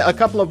been a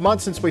couple of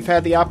months since we've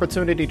had the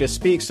opportunity to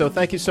speak, so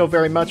thank you so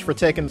very much for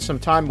taking some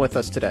time with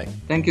us today.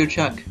 Thank you,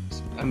 Chuck.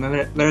 I'm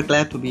very, very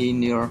glad to be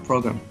in your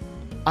program.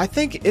 I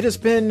think it has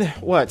been,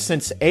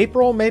 since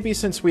April, maybe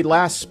since we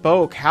last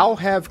spoke. How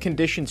have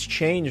conditions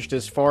changed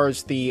as far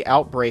as the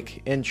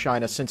outbreak in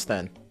China since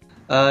then?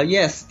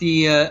 Yes,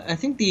 I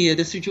think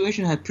the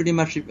situation has pretty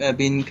much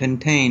been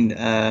contained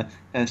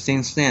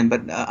since then.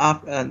 But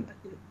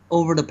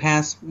over the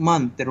past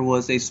month, there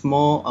was a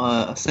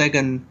small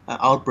second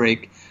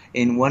outbreak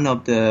in one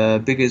of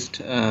the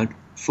biggest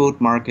food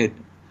market.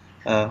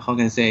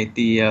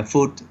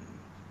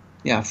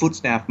 Food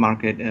staff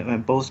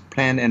market, both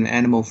plant and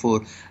animal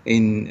food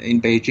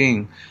in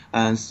Beijing.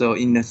 So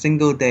in a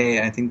single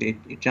day, I think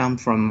it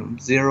jumped from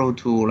 0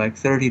 to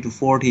 30 to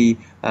 40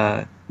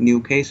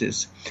 new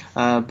cases.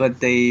 But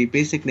they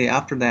basically,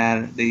 after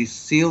that, they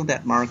sealed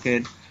that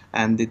market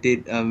and they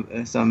did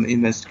some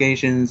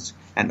investigations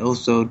and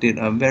also did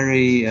a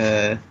very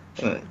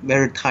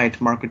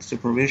tight market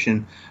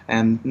supervision.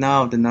 And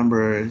now the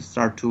numbers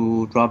start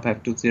to drop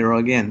back to 0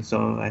 again.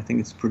 So I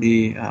think it's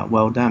pretty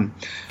well done.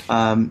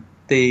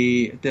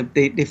 They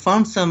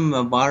found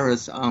some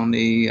virus on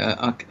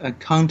a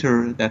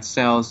counter that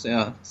sells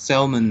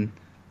salmon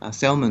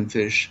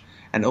fish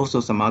and also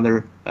some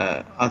other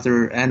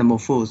animal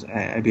foods,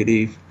 I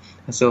believe.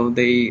 So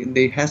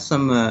they had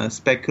some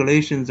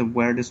speculations of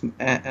where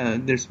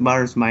this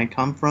virus might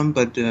come from,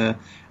 but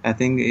I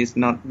think it's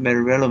not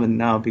very relevant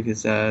now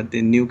because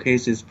the new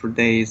cases per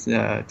day is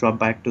dropped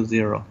back to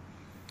 0.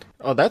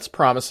 Oh, that's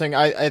promising.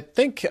 I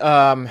think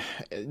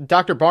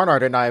Dr.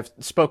 Barnard and I have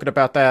spoken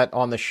about that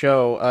on the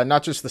show,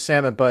 not just the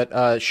salmon,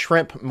 but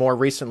shrimp more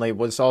recently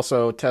was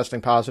also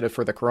testing positive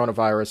for the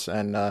coronavirus.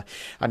 And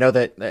I know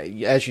that,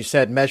 as you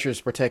said,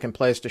 measures were taking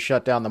place to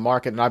shut down the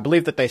market. And I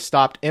believe that they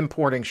stopped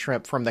importing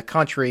shrimp from the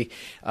country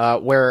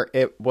where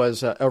it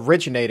was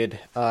originated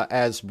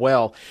as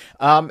well.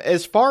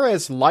 As far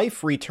as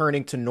life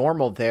returning to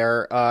normal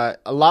there,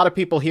 a lot of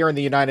people here in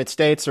the United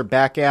States are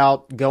back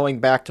out, going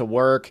back to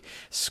work.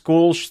 Schools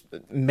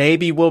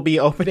maybe will be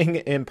opening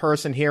in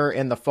person here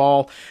in the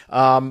fall,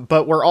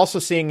 but we're also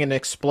seeing an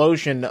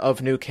explosion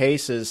of new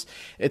cases.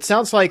 It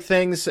sounds like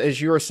things,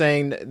 as you were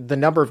saying, the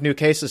number of new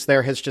cases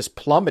there has just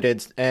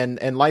plummeted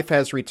and life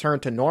has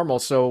returned to normal.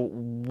 So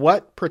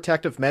what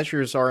protective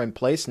measures are in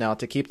place now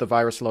to keep the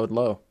virus load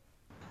low?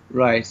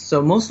 Right.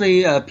 So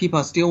mostly people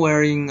are still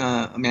wearing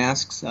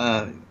masks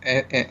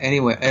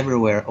anywhere,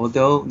 everywhere.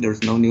 Although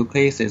there's no new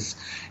cases,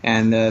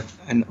 and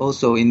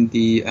also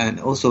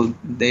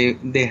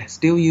they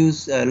still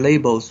use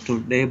labels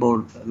to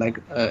label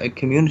a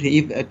community.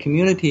 If a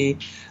community,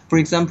 for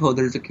example,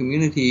 there's a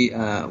community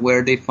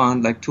where they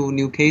found 2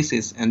 new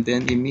cases, and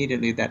then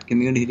immediately that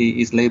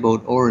community is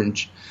labeled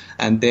orange,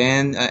 and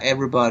then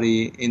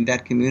everybody in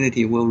that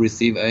community will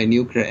receive a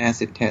nucleic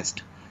acid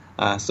test.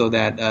 So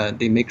that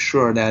they make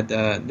sure that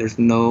there's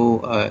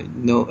no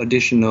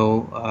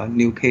additional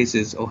new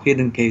cases or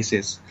hidden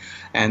cases,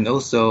 and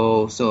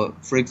also, so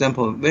for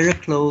example, very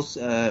close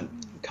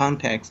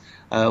contacts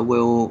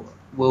will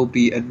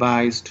be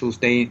advised to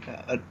stay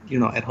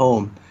at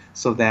home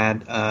so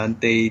that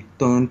they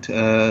don't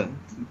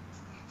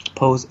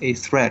pose a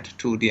threat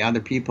to the other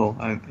people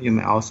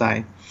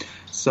outside.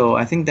 So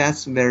I think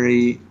that's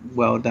very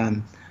well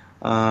done.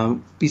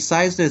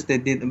 Besides this, they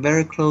did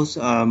very close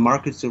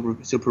market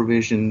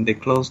supervision. They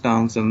closed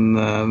down some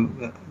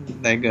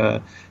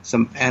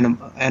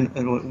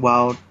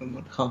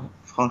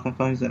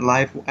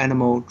live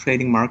animal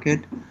trading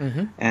market,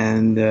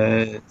 and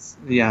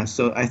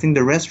so I think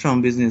the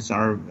restaurant business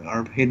are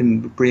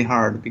hit pretty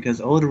hard because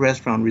all the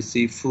restaurants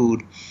receive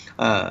food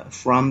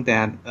from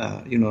that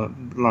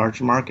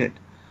large market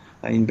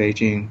in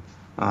Beijing,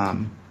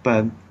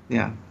 but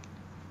yeah.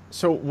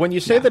 So when you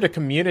say that a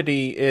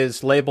community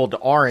is labeled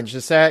orange,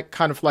 is that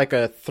kind of like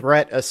a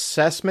threat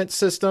assessment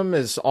system?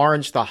 Is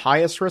orange the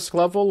highest risk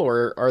level,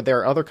 or are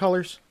there other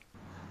colors?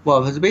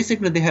 Well,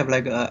 basically they have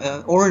like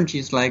orange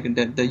is like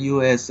the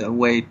U.S.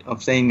 way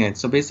of saying it.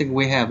 So basically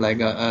we have like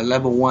a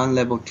level 1,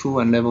 level 2,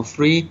 and level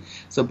 3.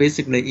 So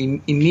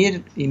basically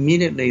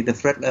immediately the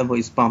threat level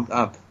is bumped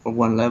up for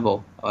one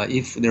level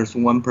if there's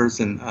one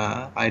person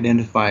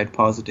identified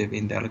positive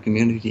in that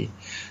community.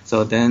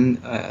 So then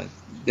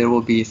there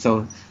will be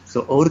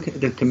all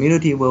the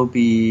community will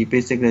be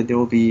basically there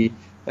will be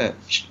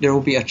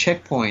a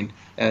checkpoint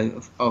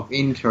of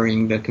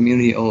entering the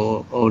community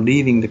or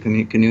leaving the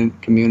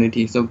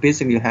community. So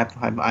basically, you have to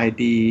have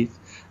IDs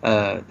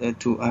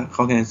to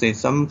how can I say,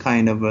 some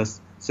kind of a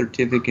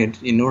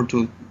certificate in order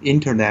to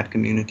enter that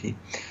community.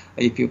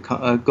 If you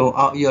go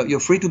out, you're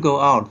free to go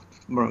out.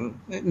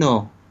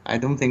 No, I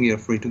don't think you're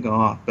free to go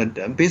out.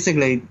 But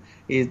basically,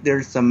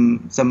 there's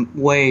some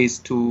ways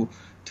to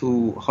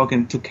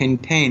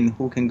contain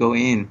who can go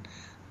in.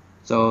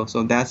 So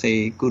that's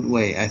a good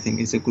way. I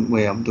think it's a good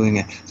way of doing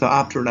it. So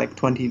after like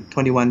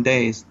 21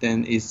 days,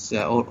 then it's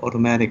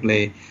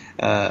automatically,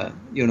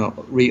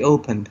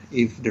 reopened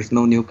if there's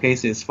no new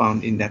cases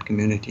found in that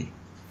community.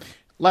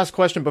 Last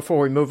question before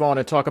we move on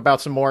and talk about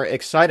some more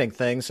exciting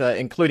things,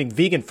 including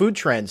vegan food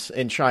trends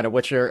in China,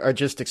 which are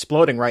just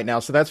exploding right now.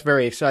 So that's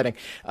very exciting.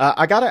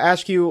 I got to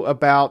ask you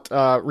about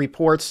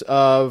reports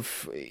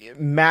of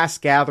mass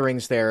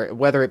gatherings there,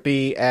 whether it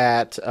be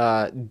at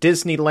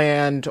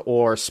Disneyland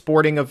or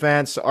sporting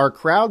events. Are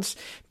crowds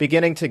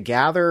beginning to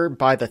gather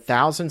by the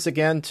thousands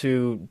again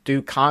to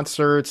do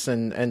concerts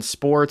and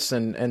sports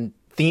and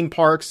theme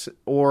parks,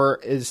 or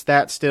is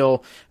that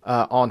still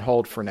on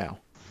hold for now?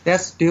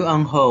 That's still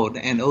on hold,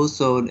 and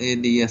also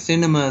the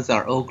cinemas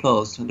are all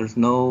closed. There's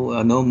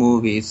no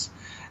movies,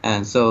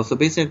 and so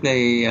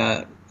basically,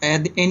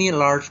 any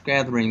large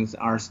gatherings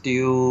are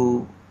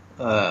still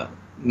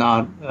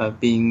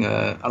not being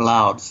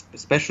allowed,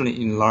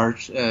 especially in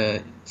large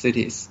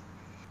cities.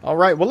 All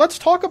right. Well, let's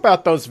talk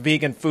about those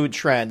vegan food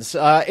trends.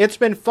 It's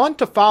been fun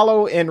to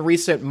follow in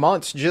recent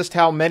months just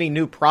how many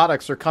new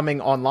products are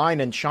coming online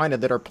in China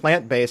that are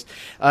plant-based.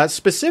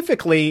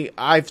 Specifically,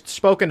 I've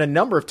spoken a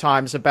number of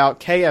times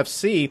about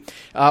KFC,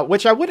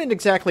 which I wouldn't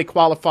exactly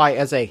qualify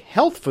as a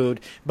health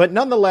food, but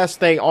nonetheless,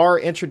 they are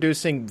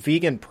introducing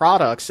vegan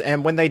products.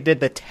 And when they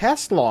did the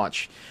test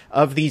launch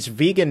of these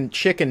vegan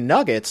chicken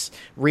nuggets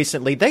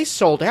recently, they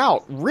sold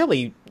out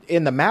really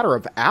in the matter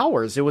of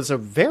hours. It was a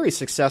very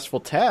successful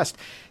test.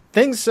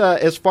 Things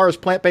as far as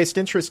plant-based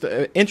interest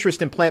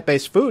in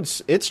plant-based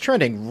foods, it's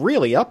trending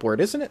really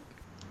upward, isn't it?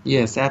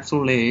 Yes,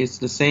 absolutely. It's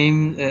the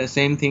same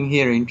thing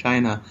here in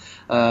China.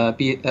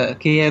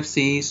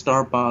 KFC,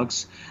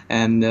 Starbucks,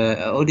 and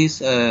all these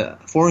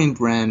foreign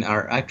brands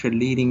are actually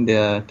leading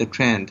the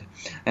trend.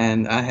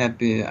 And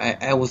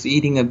I was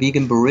eating a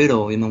vegan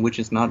burrito, which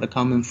is not a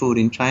common food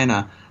in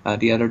China,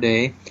 the other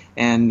day.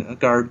 And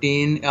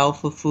Garden,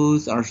 Alpha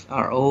Foods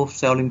are all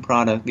selling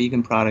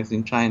vegan products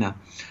in China.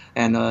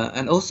 And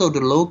also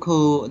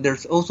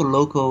there's also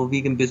local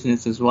vegan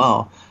business as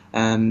well.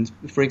 And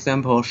for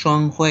example,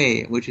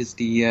 Shuanghui, which is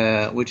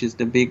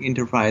the big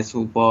enterprise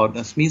who bought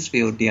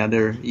Smithfield the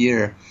other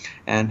year,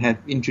 and had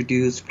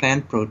introduced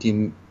plant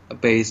protein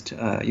based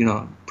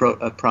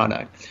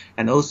product.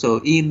 And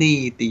also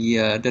Yili,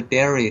 the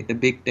dairy, I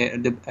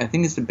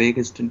think it's the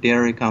biggest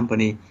dairy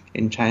company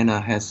in China,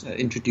 has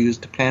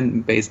introduced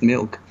plant based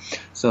milk.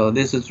 So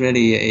this is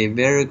really a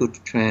very good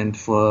trend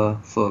for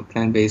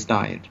plant based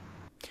diet.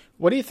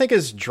 What do you think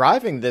is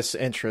driving this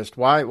interest?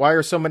 Why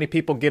are so many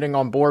people getting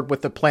on board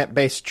with the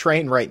plant-based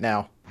train right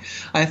now?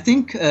 I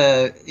think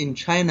in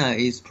China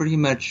it's pretty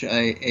much how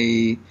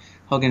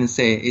can I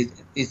say,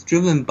 it's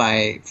driven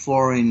by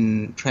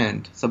foreign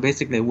trend. So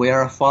basically we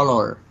are a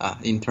follower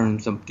in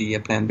terms of the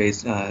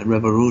plant-based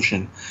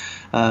revolution.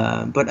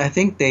 But I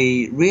think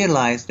they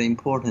realize the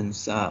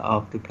importance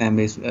of the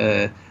plant-based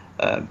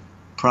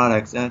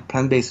products,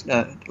 plant-based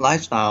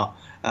lifestyle.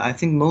 I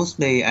think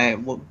mostly,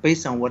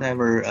 based on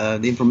whatever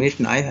the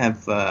information I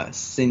have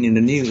seen in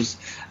the news,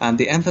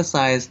 they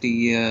emphasize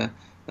the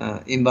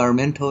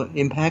environmental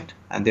impact,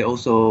 and they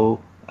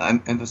also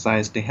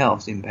emphasize the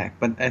health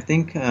impact. But I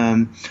think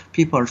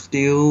people are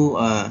still,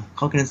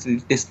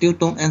 they still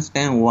don't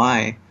understand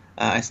why.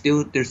 They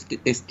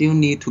still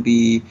need to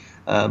be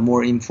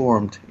more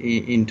informed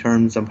in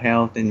terms of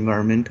health and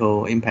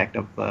environmental impact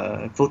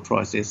of food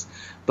choices.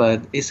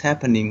 But it's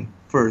happening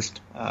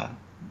first.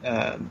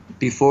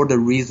 Before the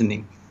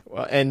reasoning.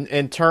 Well, and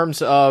in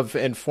terms of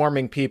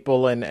informing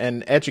people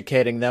and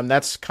educating them,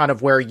 that's kind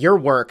of where your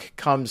work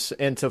comes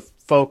into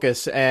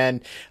focus. And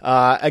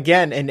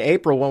again, in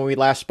April, when we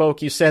last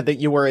spoke, you said that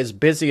you were as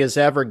busy as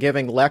ever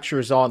giving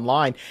lectures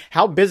online.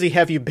 How busy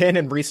have you been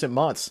in recent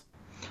months?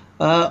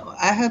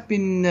 I have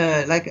been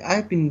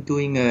I've been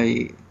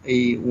doing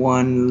a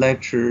one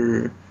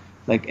lecture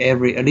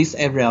at least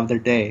every other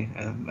day,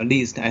 at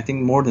least I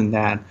think more than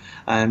that.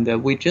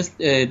 And we just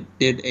did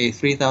a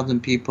 3,000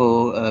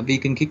 people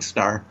vegan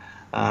Kickstart,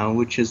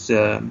 which is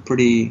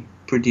pretty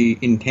pretty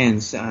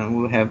intense.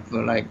 We have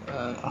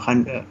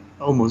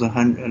almost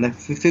 100, like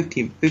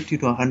 50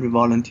 to 100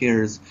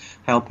 volunteers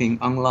helping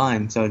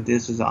online. So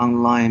this is an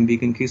online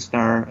vegan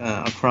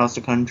Kickstarter across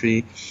the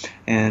country,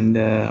 and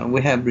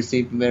we have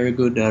received very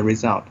good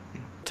result.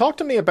 Talk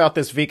to me about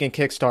this vegan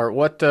Kickstart.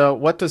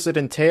 What does it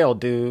entail?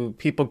 Do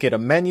people get a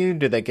menu?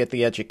 Do they get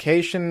the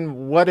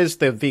education? What is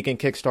the vegan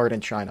Kickstart in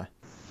China?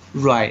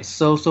 Right.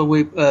 So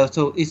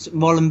it's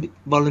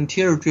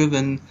volunteer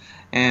driven,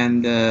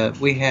 and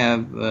we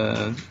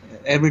have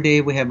every day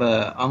we have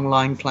a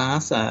online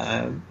class.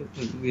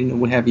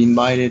 We have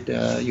invited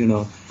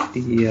the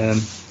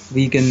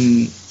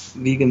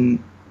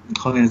vegan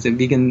how can I say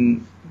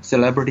vegan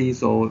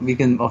celebrities or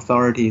vegan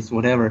authorities,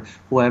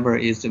 whoever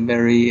is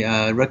very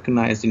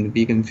recognized in the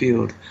vegan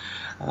field,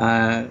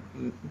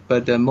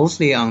 but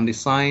mostly on the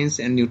science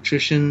and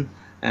nutrition,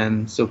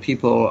 and so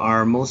people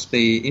are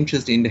mostly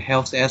interested in the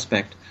health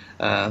aspect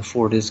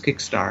for this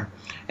Kickstarter.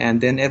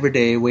 And then every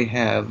day we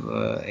have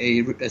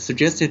a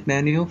suggested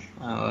menu.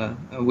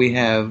 We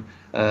have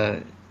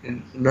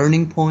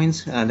learning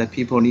points that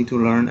people need to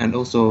learn, and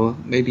also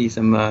maybe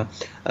some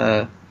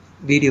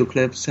video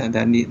clips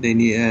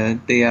that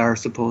they are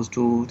supposed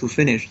to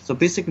finish. So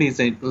basically, it's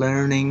a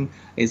learning,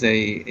 is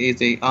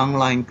a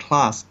online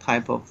class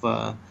type of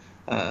a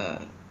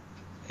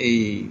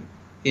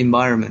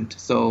environment.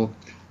 So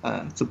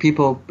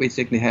people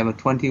basically have a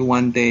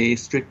 21-day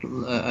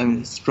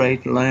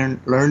straight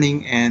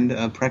learning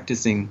and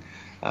practicing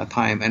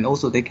time, and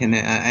also they can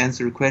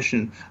answer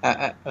questions.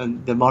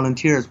 The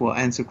volunteers will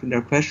answer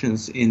their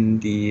questions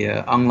in the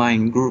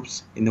online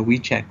groups, in the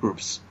WeChat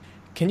groups.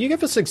 Can you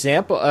give us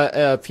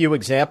a few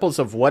examples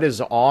of what is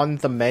on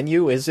the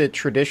menu? Is it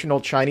traditional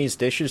Chinese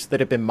dishes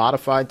that have been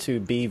modified to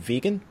be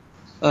vegan?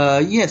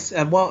 Yes.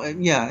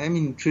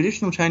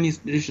 Traditional Chinese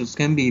dishes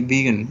can be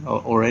vegan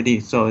already,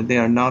 so they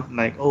are not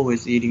like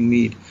always eating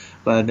meat.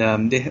 But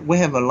we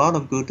have a lot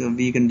of good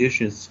vegan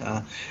dishes.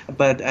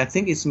 But I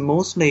think it's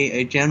mostly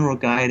a general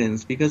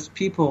guidance, because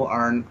people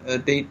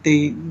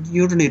they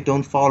usually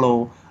don't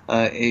follow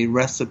a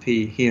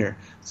recipe here.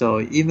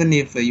 So even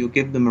if you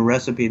give them a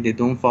recipe, they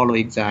don't follow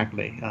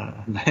exactly.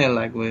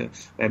 Like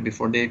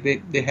before,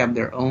 they have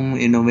their own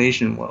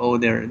innovation.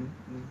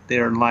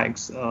 Their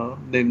likes.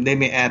 They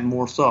may add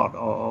more salt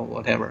or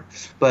whatever.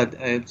 But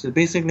so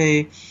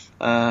basically,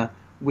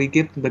 we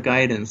give them the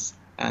guidance,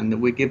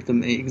 and we give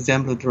them an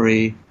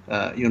exemplary,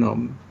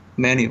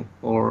 menu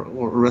or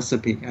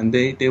recipe, and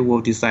they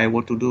will decide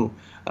what to do.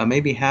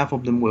 Maybe half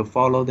of them will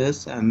follow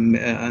this, and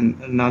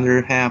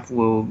another half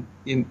will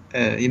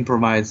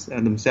improvise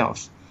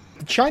themselves.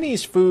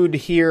 Chinese food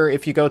here,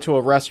 if you go to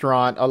a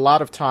restaurant, a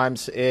lot of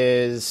times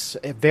is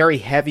very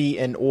heavy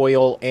in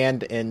oil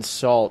and in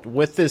salt.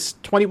 With this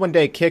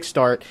 21-day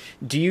Kickstart,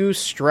 do you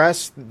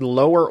stress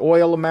lower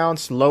oil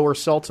amounts, lower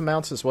salt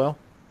amounts as well?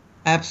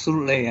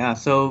 Absolutely, yeah.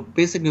 So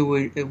basically,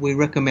 we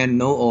recommend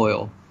no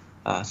oil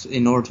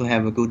in order to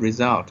have a good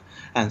result.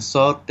 And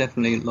salt,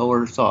 definitely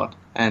lower salt,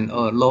 and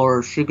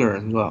lower sugar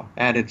as well,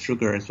 added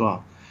sugar as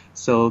well.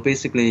 So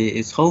basically,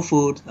 it's whole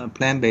food,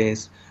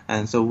 plant-based.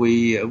 And so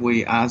we so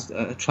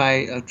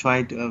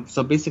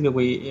basically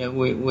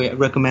we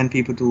recommend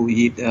people to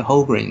eat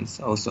whole grains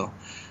also.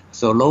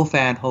 So low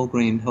fat, whole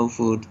grain, whole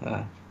food,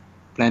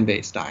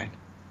 plant-based diet.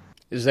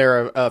 Is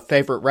there a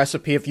favorite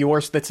recipe of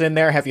yours that's in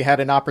there? Have you had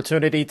an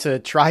opportunity to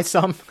try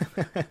some?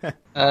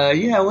 I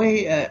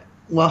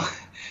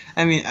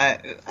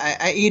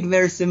eat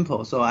very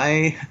simple, so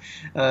I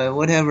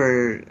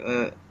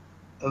whatever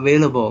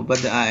available,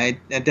 but I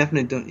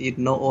definitely don't eat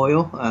no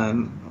oil.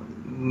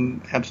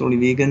 Absolutely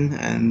vegan,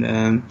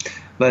 and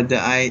but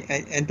I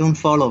don't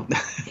follow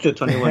the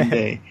 21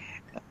 day.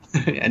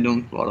 I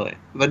don't follow it,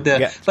 but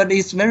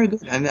it's very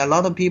good. I mean, a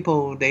lot of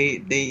people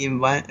they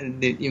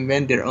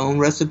invent their own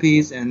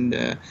recipes, and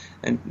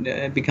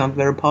it becomes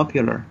very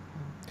popular.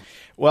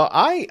 Well,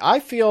 I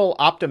feel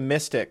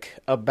optimistic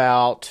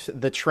about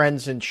the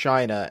trends in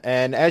China.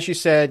 And as you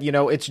said,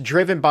 it's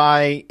driven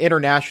by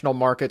international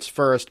markets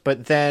first,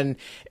 but then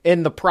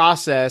in the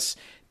process,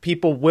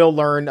 people will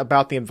learn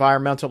about the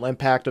environmental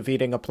impact of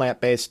eating a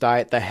plant-based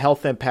diet, the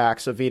health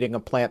impacts of eating a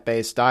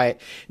plant-based diet.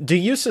 Do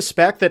you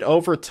suspect that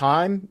over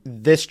time,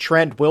 this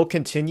trend will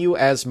continue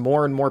as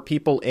more and more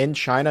people in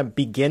China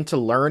begin to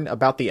learn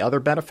about the other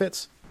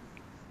benefits?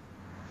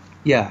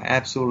 Yeah,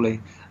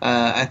 absolutely.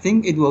 I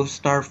think it will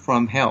start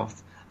from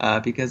health,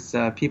 because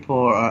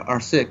people are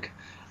sick,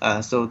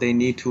 so they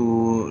need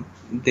to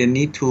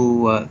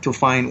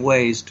find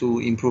ways to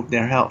improve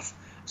their health.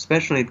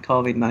 Especially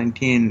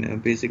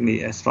COVID-19,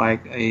 basically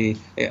strike a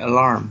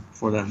alarm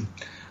for them.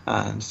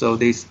 So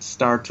they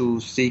start to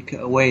seek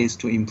ways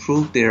to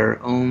improve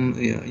their own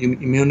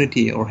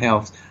immunity or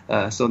health,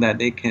 so that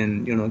they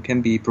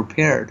can be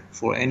prepared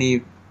for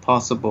any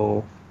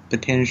possible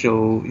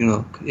potential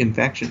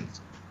infections.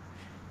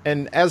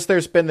 And as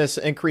there's been this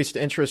increased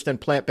interest in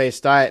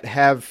plant-based diet,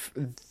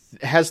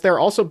 has there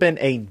also been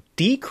a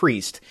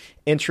decreased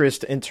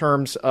interest in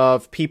terms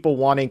of people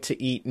wanting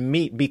to eat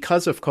meat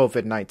because of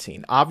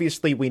COVID-19?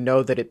 Obviously, we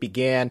know that it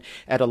began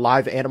at a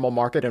live animal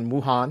market in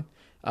Wuhan,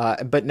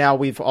 But now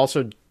we've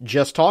also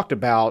just talked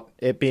about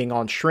it being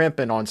on shrimp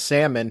and on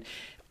salmon.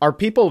 Are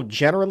people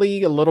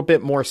generally a little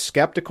bit more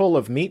skeptical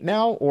of meat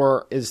now,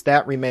 or is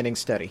that remaining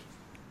steady?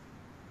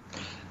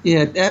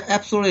 Yeah,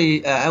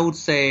 absolutely. I would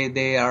say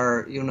they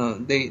are,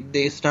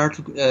 they start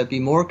to be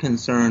more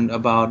concerned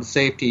about the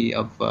safety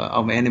of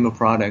animal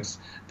products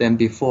than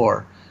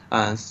before.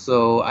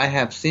 So I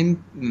have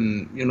seen,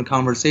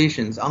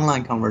 conversations,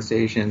 online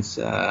conversations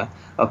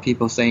of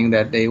people saying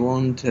that they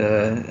won't,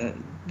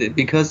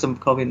 because of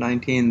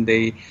COVID-19,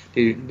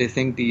 they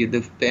think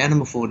the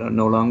animal food are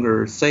no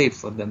longer safe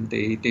for them.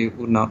 They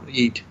would not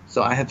eat.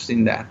 So I have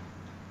seen that.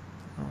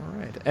 All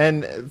right.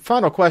 And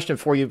final question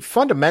for you.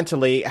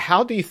 Fundamentally,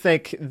 how do you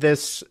think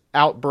this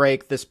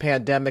outbreak, this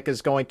pandemic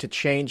is going to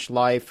change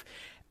life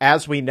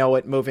as we know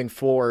it moving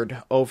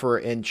forward over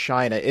in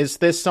China? Is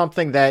this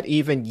something that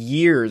even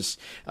years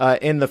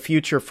in the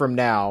future from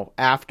now,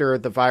 after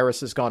the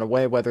virus has gone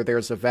away, whether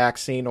there's a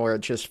vaccine or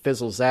it just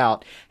fizzles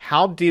out,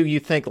 how do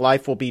you think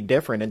life will be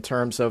different in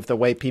terms of the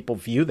way people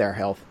view their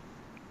health?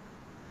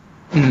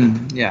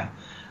 Yeah.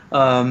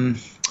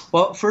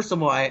 Well, first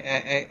of all,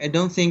 I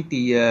don't think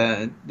the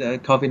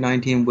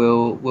COVID-19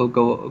 will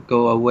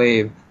go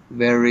away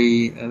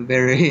very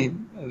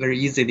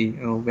easily.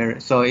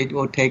 So it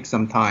will take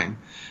some time.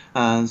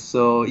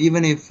 So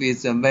even if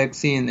it's a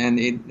vaccine and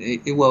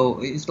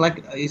it's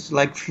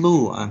like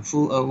flu.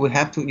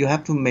 You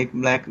have to make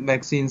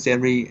vaccines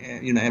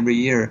every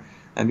year,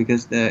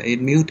 because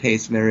it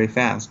mutates very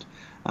fast.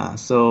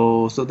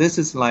 So this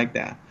is like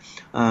that.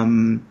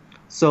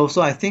 So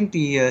I think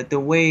the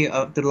way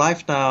of the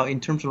lifestyle, in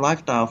terms of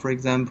lifestyle, for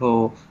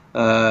example,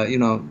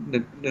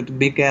 the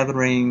big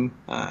gathering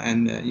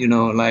and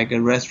like a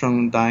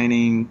restaurant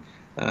dining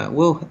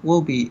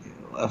will be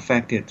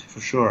affected for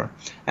sure,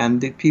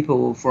 and the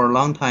people for a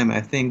long time I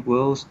think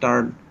will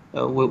still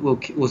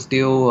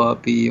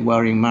be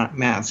wearing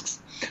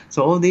masks.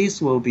 So all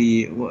these will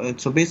be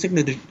so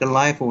basically the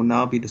life will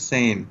now be the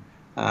same,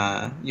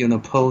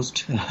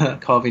 post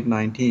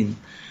COVID-19.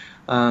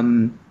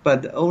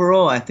 But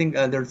overall, I think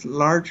there's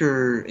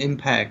larger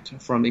impact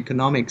from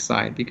economic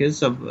side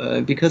because of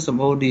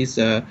all these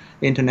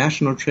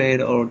international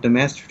trade or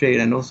domestic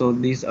trade, and also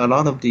a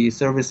lot of the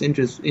service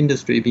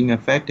industry being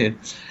affected,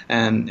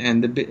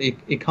 and the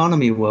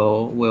economy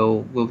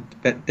will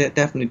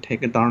definitely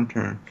take a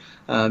downturn.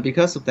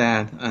 Because of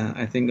that,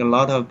 I think a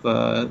lot of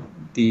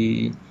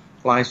the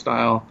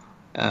lifestyle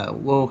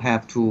will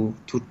have to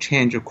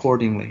change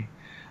accordingly.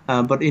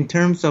 But in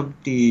terms of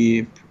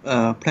the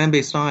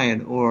plant-based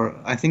diet,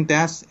 I think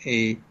that's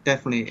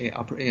definitely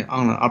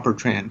on an upper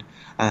trend.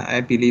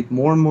 I believe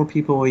more and more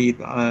people will eat,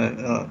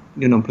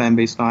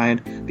 plant-based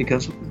diet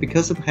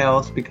because of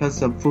health,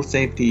 because of food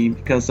safety,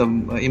 because of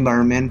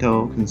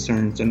environmental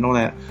concerns, and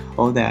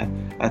all that.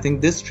 I think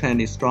this trend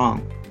is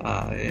strong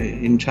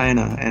in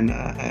China, and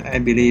I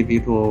believe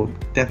it will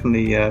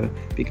definitely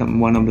become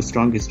one of the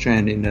strongest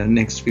trends in the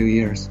next few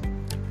years.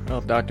 Well,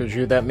 Dr.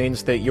 Zhu, that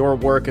means that your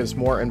work is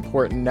more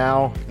important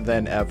now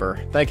than ever.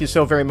 Thank you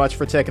so very much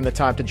for taking the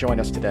time to join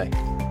us today.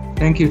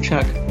 Thank you,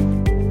 Chuck.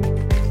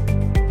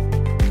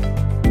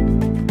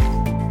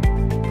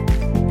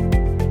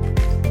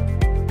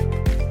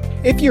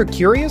 If you're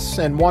curious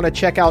and want to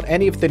check out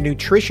any of the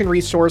nutrition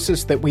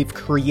resources that we've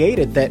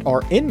created that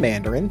are in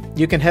Mandarin,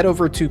 you can head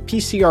over to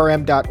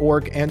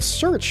pcrm.org and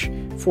search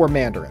for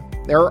Mandarin.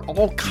 There are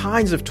all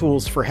kinds of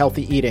tools for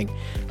healthy eating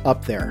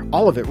up there.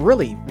 All of it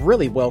really,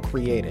 really well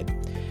created.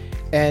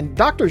 And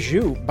Dr.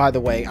 Zhu, by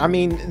the way,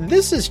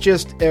 this is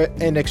just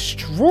an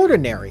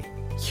extraordinary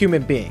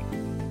human being.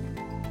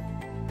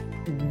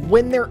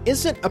 When there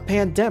isn't a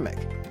pandemic,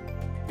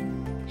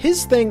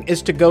 his thing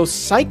is to go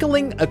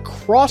cycling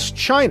across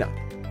China,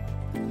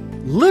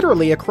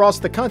 literally across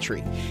the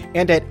country,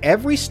 and at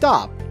every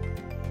stop,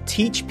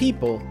 teach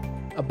people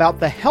about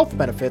the health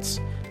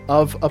benefits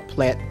of a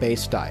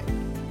plant-based diet.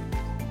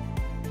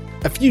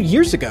 A few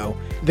years ago,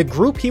 the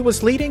group he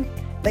was leading,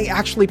 they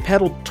actually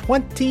pedaled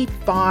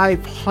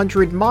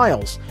 2,500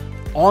 miles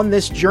on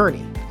this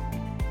journey.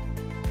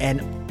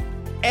 And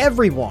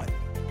everyone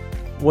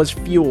was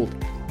fueled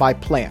by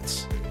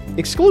plants,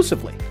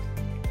 exclusively.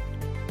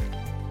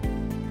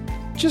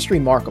 Just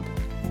remarkable.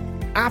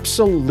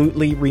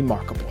 Absolutely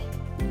remarkable.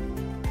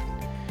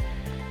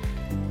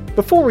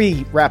 Before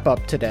we wrap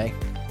up today,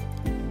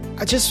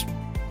 I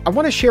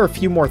want to share a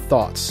few more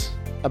thoughts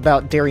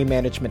about Dairy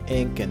Management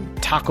Inc. and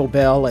Taco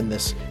Bell and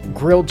this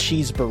grilled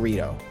cheese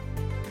burrito.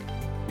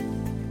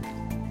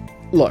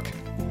 Look,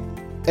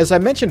 as I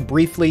mentioned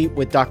briefly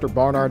with Dr.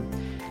 Barnard,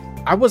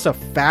 I was a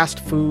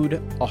fast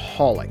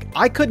food-aholic.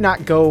 I could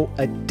not go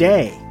a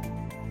day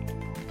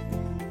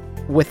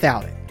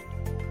without it.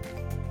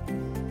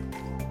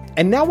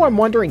 And now I'm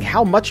wondering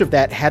how much of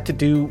that had to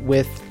do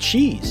with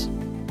cheese.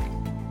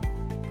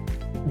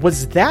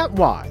 Was that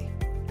why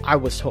I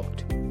was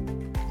hooked?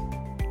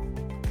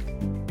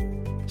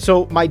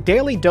 So my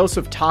daily dose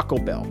of Taco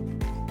Bell,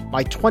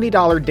 my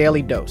 $20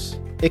 daily dose,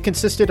 it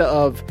consisted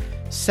of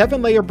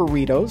 7-layer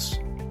burritos,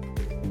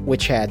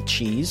 which had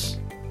cheese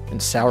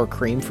and sour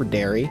cream for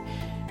dairy,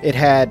 It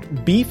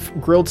had beef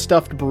grilled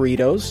stuffed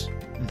burritos.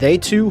 They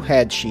too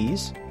had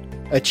cheese.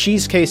 A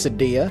cheese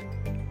quesadilla.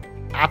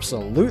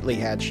 Absolutely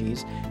had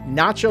cheese.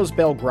 Nachos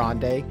Bel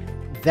Grande.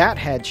 That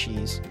had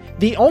cheese.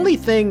 The only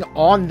thing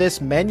on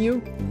this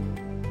menu,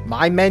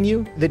 my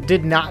menu, that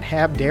did not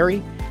have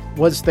dairy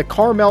was the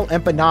caramel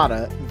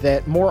empanada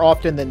that more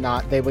often than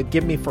not they would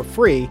give me for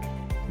free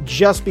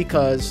just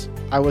because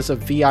I was a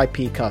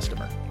VIP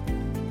customer.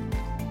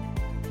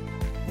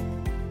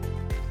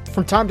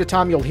 From time to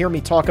time, you'll hear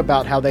me talk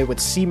about how they would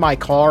see my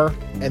car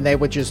and they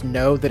would just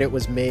know that it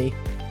was me.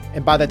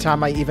 And by the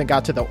time I even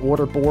got to the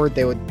order board,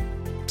 they would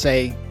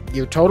say,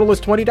 "Your total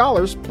is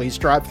 $20. Please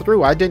drive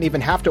through." I didn't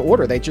even have to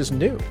order. They just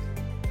knew.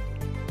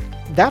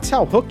 That's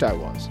how hooked I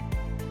was.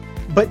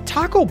 But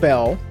Taco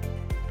Bell,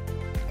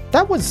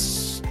 that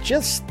was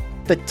just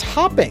the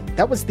topping.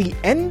 That was the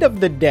end of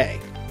the day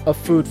of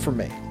food for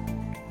me.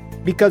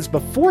 Because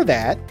before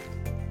that,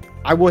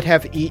 I would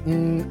have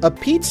eaten a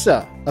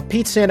pizza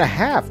and a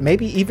half,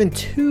 maybe even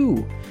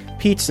 2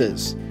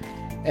 pizzas.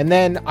 And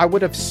then I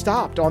would have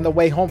stopped on the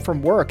way home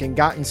from work and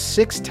gotten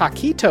 6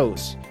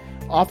 taquitos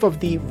off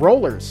of the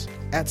rollers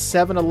at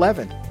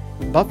 7-Eleven.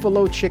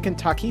 Buffalo chicken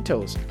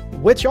taquitos,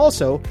 which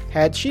also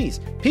had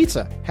cheese.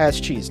 Pizza has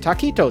cheese.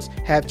 Taquitos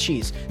have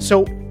cheese.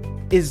 So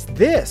is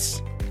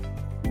this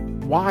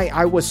why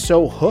I was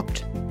so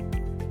hooked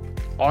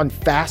on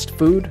fast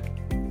food?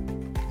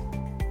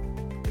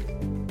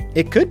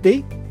 It could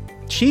be.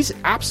 Cheese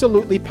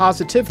absolutely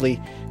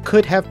positively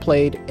could have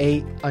played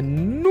an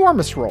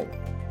enormous role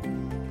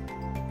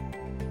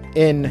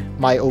in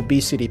my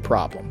obesity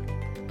problem.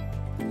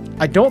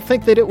 I don't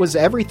think that it was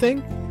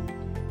everything,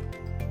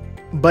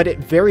 but it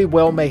very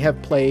well may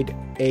have played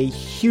a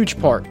huge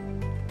part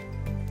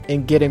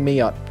in getting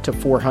me up to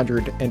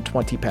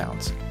 420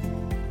 pounds.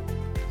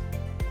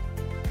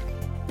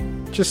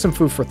 Just some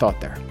food for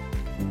thought there.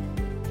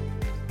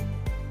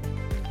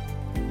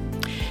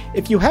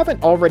 If you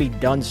haven't already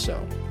done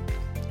so,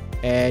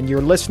 and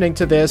you're listening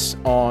to this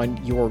on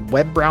your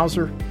web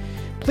browser,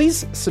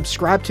 please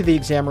subscribe to the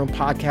Exam Room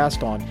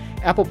Podcast on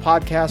Apple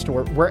Podcast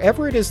or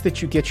wherever it is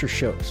that you get your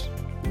shows.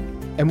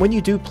 And when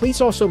you do,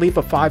 please also leave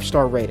a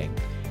 5-star rating.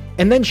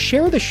 And then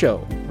share the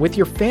show with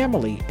your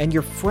family and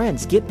your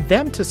friends. Get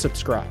them to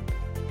subscribe.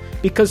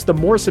 Because the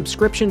more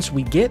subscriptions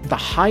we get, the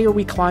higher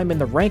we climb in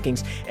the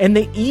rankings, and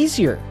the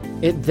easier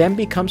it then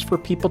becomes for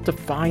people to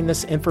find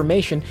this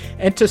information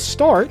and to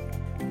start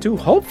to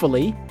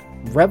hopefully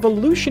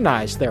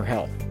revolutionize their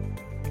health.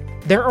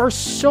 There are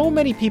so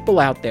many people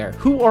out there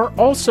who are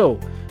also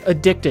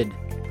addicted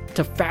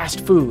to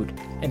fast food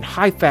and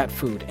high-fat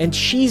food and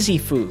cheesy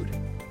food.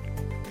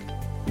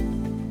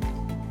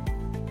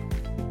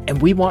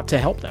 And we want to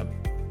help them.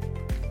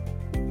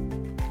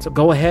 So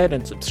go ahead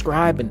and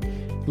subscribe and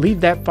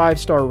leave that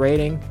 5-star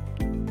rating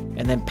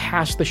and then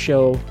pass the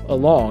show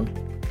along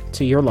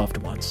to your loved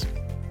ones.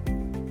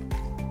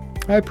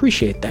 I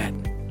appreciate that.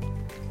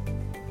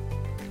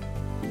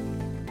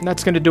 And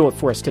that's going to do it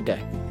for us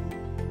today.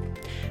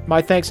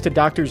 My thanks to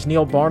Drs.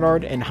 Neal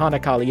Barnard and Hana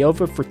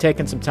Kaliova for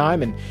taking some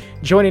time and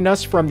joining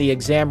us from the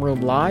Exam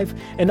Room Live,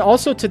 and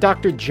also to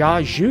Dr.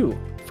 Jia Zhu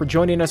for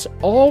joining us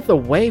all the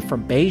way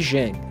from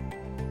Beijing.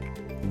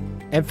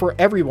 And for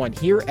everyone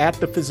here at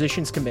the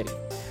Physicians Committee,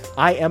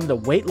 I am the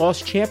weight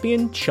loss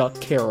champion, Chuck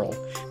Carroll.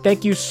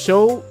 Thank you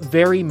so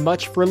very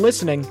much for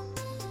listening.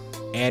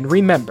 And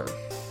remember,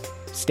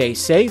 stay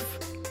safe,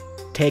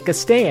 take a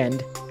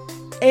stand,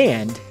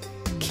 and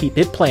keep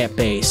it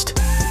plant-based.